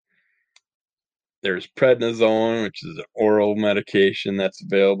 There's prednisone, which is an oral medication that's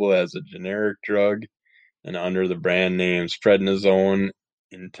available as a generic drug and under the brand names prednisone,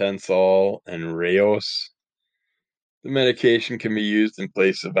 Intensol, and Rayos. The medication can be used in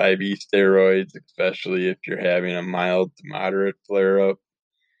place of IV steroids, especially if you're having a mild to moderate flare up.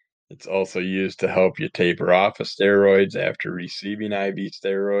 It's also used to help you taper off of steroids after receiving IV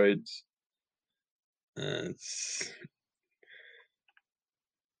steroids. It's,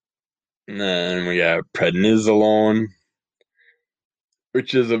 and then we got prednisolone,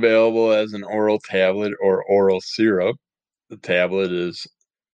 which is available as an oral tablet or oral syrup. The tablet is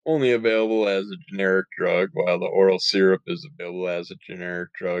only available as a generic drug, while the oral syrup is available as a generic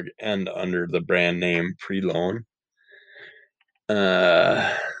drug and under the brand name Prelone.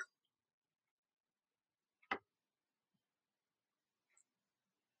 Uh,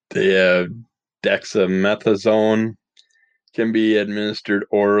 they have dexamethasone, can be administered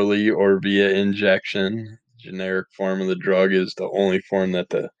orally or via injection. Generic form of the drug is the only form that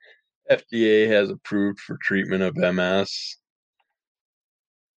the FDA has approved for treatment of MS.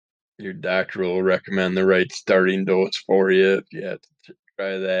 Your doctor will recommend the right starting dose for you if you have to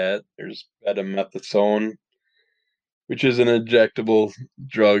try that. There's betamethasone, which is an injectable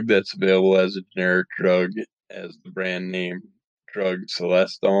drug that's available as a generic drug as the brand name drug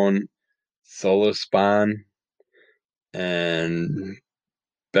Celestone, Solaspon, and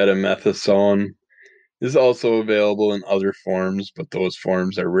betamethasone is also available in other forms, but those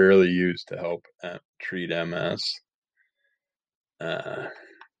forms are rarely used to help treat MS.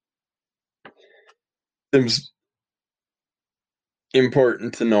 It's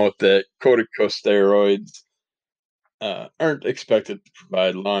important to note that corticosteroids aren't expected to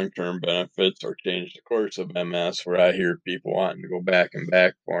provide long-term benefits or change the course of MS, where I hear people wanting to go back and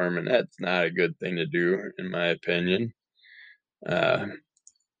back for them, and that's not a good thing to do, in my opinion. Uh,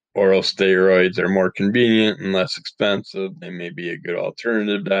 Oral steroids are more convenient and less expensive. They may be a good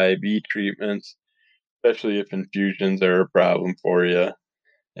alternative to IV treatments, especially if infusions are a problem for you.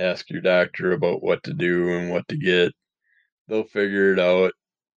 Ask your doctor about what to do and what to get. They'll figure it out.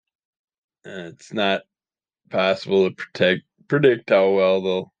 It's not possible to predict how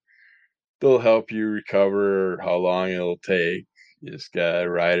well they'll help you recover or how long it'll take. You just gotta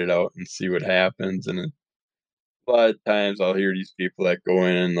ride it out and see what happens. And a lot of times I'll hear these people that go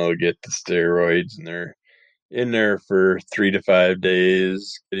in and they'll get the steroids and they're in there for 3 to 5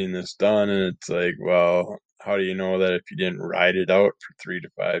 days getting this done. And it's like, well, how do you know that if you didn't ride it out for 3 to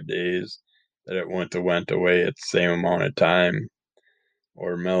 5 days, that it went away at the same amount of time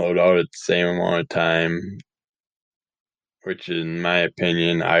or mellowed out at the same amount of time? Which, in my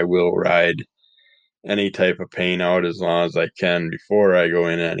opinion, I will ride any type of pain out as long as I can before I go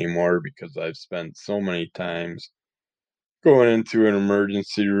in anymore, because I've spent so many times going into an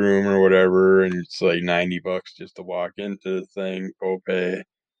emergency room or whatever, and it's like $90 just to walk into the thing, copay,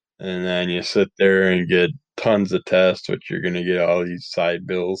 and then you sit there and get tons of tests, which you're going to get all these side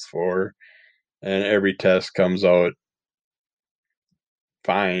bills for, and every test comes out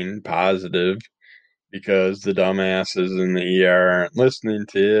fine, positive, because the dumbasses in the ER aren't listening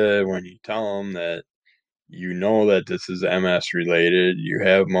to you when you tell them that you know that this is MS related, you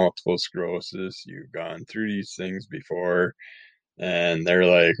have multiple sclerosis, you've gone through these things before, and they're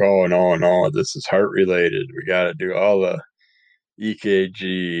like, oh, no, no, this is heart related. We got to do all the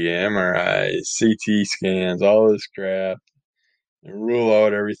EKG, MRI, CT scans, all this crap, and rule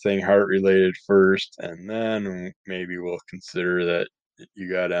out everything heart related first, and then maybe we'll consider that you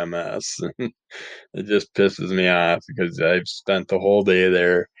got MS. It just pisses me off because I've spent the whole day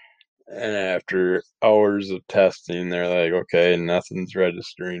there, and after hours of testing, they're like, okay, nothing's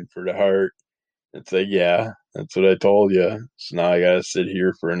registering for the heart. It's like, yeah, that's what I told you. So now I gotta sit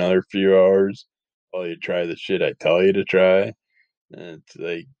here for another few hours while you try the shit I tell you to try. And it's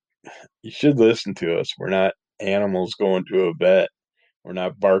like, you should listen to us. We're not animals going to a vet. We're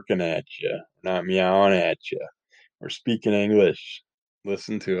not barking at you. We're not meowing at you. We're speaking English.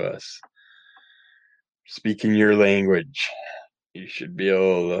 Listen to us. Speaking your language. You should be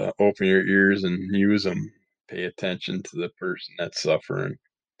able to open your ears and use them. Pay attention to the person that's suffering.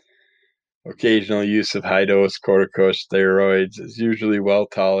 Occasional use of high-dose corticosteroids is usually well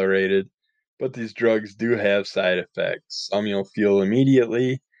tolerated, but these drugs do have side effects. Some you'll feel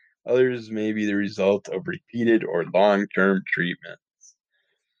immediately, others may be the result of repeated or long-term treatment.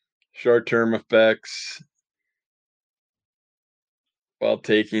 Short-term effects: while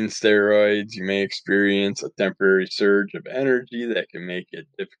taking steroids, you may experience a temporary surge of energy that can make it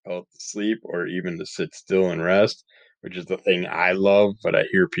difficult to sleep or even to sit still and rest, which is the thing I love, but I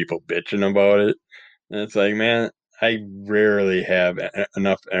hear people bitching about it. And it's like, man, I rarely have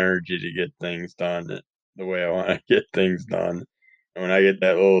enough energy to get things done the way I want to get things done. And when I get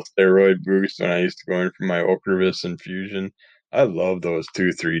that little steroid boost, when I used to go in for my Ocrevus infusion, I love those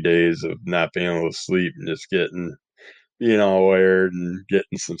 2, 3 days of not being able to sleep and just being all wired and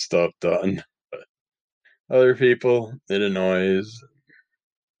getting some stuff done. But other people, it annoys.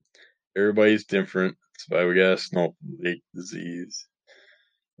 Everybody's different. That's why we got snowflake disease.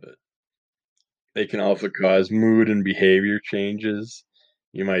 But they can also cause mood and behavior changes.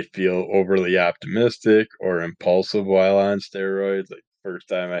 You might feel overly optimistic or impulsive while on steroids. Like first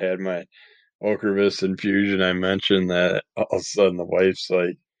time I had my Ocrevus infusion, I mentioned that all of a sudden the wife's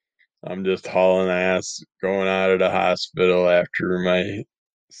like, I'm just hauling ass going out of the hospital after my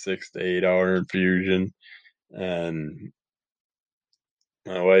 6 to 8 hour infusion. And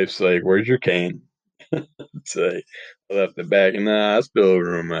my wife's like, where's your cane? It's like, I left it back in the hospital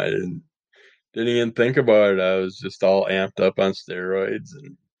room. I didn't even think about it. I was just all amped up on steroids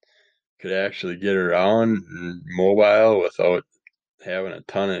and could actually get around and mobile without having a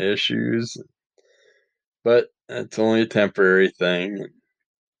ton of issues. But it's only a temporary thing.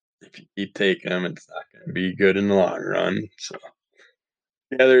 If you keep taking them, it's not going to be good in the long run. So,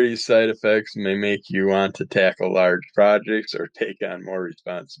 together, these side effects may make you want to tackle large projects or take on more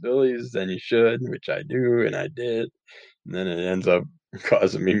responsibilities than you should, which I do, and I did. And then it ends up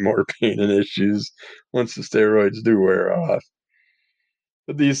causing me more pain and issues once the steroids do wear off.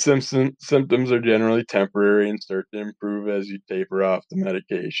 But these symptoms are generally temporary and start to improve as you taper off the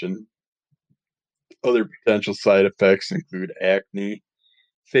medication. Other potential side effects include acne,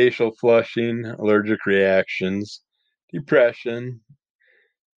 facial flushing, allergic reactions, depression,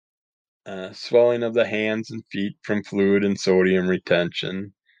 swelling of the hands and feet from fluid and sodium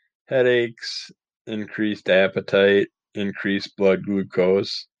retention, headaches, increased appetite, increased blood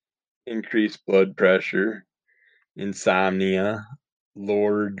glucose, increased blood pressure, insomnia,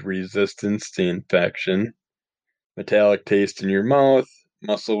 lowered resistance to infection, metallic taste in your mouth,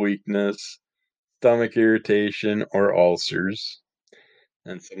 muscle weakness, stomach irritation, or ulcers.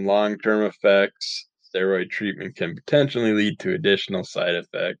 And some long term effects: steroid treatment can potentially lead to additional side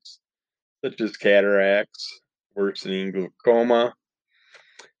effects, such as cataracts, worsening glaucoma,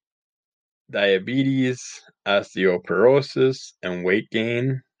 diabetes, osteoporosis, and weight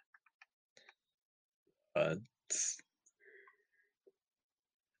gain. Uh,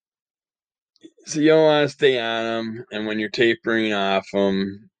 So you don't want to stay on them, and when you're tapering off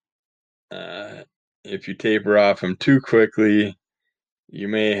them, uh, if you taper off them too quickly, you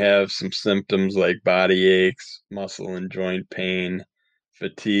may have some symptoms like body aches, muscle and joint pain,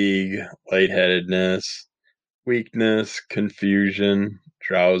 fatigue, lightheadedness, weakness, confusion,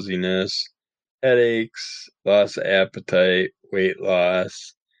 drowsiness, headaches, loss of appetite, weight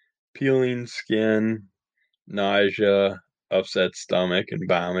loss, peeling skin, nausea, upset stomach, and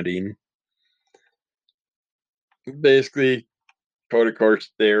vomiting. Basically,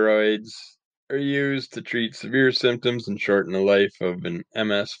 corticosteroids are used to treat severe symptoms and shorten the length of an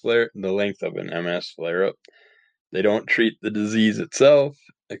MS flare-up. They don't treat the disease itself,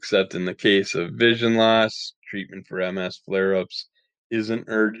 except in the case of vision loss. Treatment for MS flare-ups isn't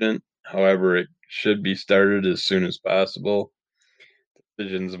urgent. However, it should be started as soon as possible.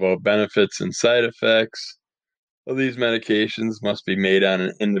 Decisions about benefits and side effects of these medications must be made on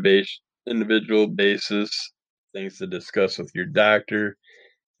an individual basis. Things to discuss with your doctor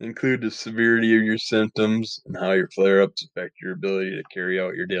include the severity of your symptoms and how your flare ups affect your ability to carry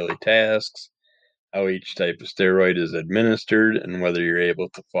out your daily tasks, how each type of steroid is administered, and whether you're able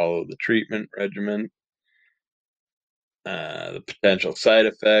to follow the treatment regimen, the potential side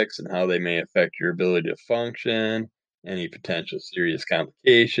effects and how they may affect your ability to function, any potential serious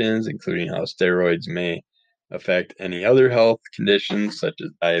complications, including how steroids may affect any other health conditions such as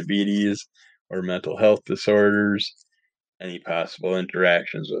diabetes or mental health disorders, any possible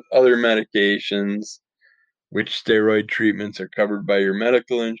interactions with other medications, which steroid treatments are covered by your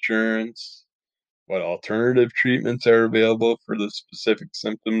medical insurance, what alternative treatments are available for the specific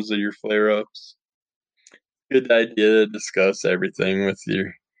symptoms of your flare ups. Good idea to discuss everything with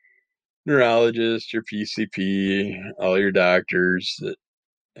your neurologist, your PCP, all your doctors that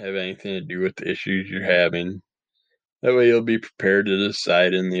have anything to do with the issues you're having. That way you'll be prepared to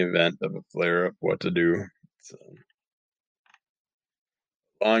decide in the event of a flare up what to do. So,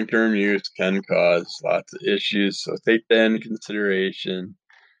 long-term use can cause lots of issues, so take that into consideration.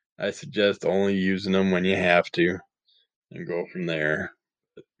 I suggest only using them when you have to and go from there.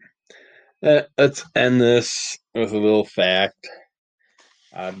 Let's end this with a little fact,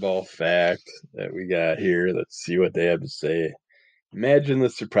 oddball fact that we got here. Let's see what they have to say. Imagine the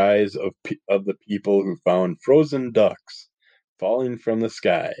surprise of the people who found frozen ducks falling from the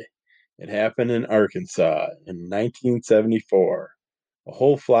sky. It happened in Arkansas in 1974. A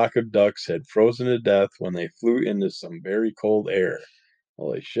whole flock of ducks had frozen to death when they flew into some very cold air.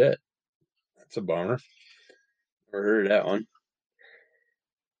 Holy shit, that's a bummer. Never heard of that one.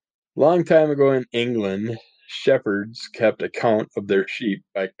 Long time ago in England, shepherds kept account of their sheep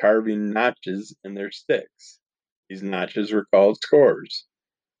by carving notches in their sticks. These notches were called scores,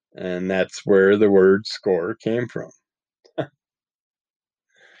 and that's where the word score came from.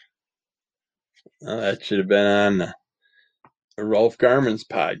 That should have been on Rolf Garman's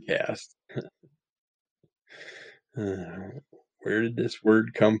podcast. Where did this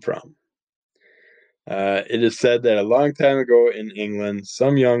word come from? It is said that a long time ago in England,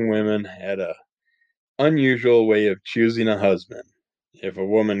 some young women had a unusual way of choosing a husband. If a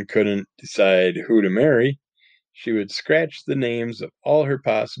woman couldn't decide who to marry, she would scratch the names of all her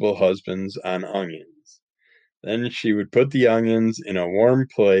possible husbands on onions. Then she would put the onions in a warm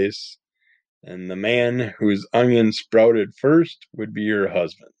place, and the man whose onion sprouted first would be her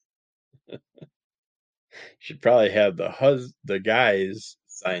husband. She'd probably have the guys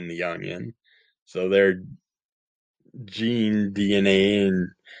sign the onion, so their gene DNA and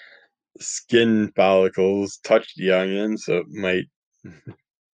skin follicles touch the onion, so it might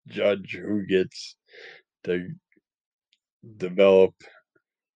judge who gets to develop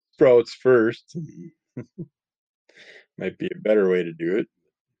sprouts first. Might be a better way to do it.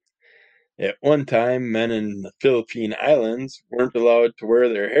 At one time, men in the Philippine Islands weren't allowed to wear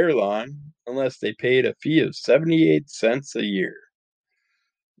their hair long unless they paid a fee of 78 cents a year.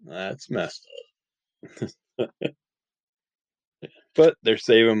 That's messed up. But they're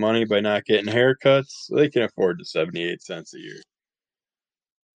saving money by not getting haircuts, so they can afford the 78 cents a year.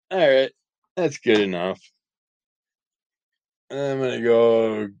 All right, that's good enough. I'm gonna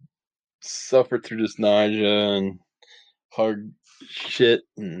go suffer through this nausea and hug shit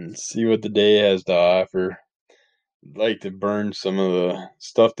and see what the day has to offer. I'd like to burn some of the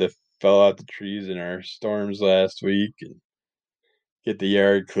stuff that fell out the trees in our storms last week and get the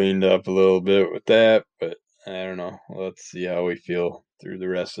yard cleaned up a little bit with that, but I don't know. Let's see how we feel through the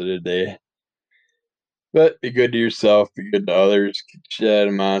rest of the day. But be good to yourself, be good to others, get shit out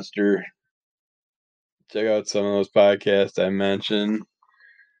of monster. Check out some of those podcasts I mentioned,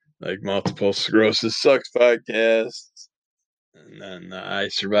 like Multiple Sclerosis Sucks podcast, and then the I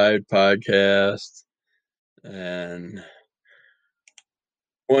Survived podcast. And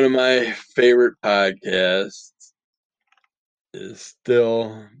one of my favorite podcasts is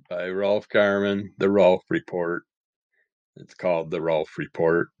still by Rolf Garman, The Rolf Report. It's called The Rolf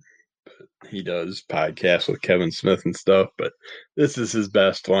Report. He does podcasts with Kevin Smith and stuff, but this is his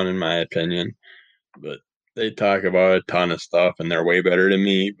best one in my opinion. But they talk about a ton of stuff and they're way better than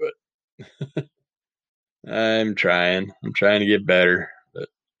me, but I'm trying. I'm trying to get better. But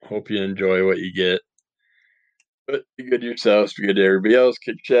hope you enjoy what you get. But be good to yourselves, be good to everybody else.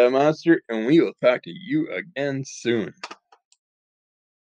 Kick Chat Monster, and we will talk to you again soon.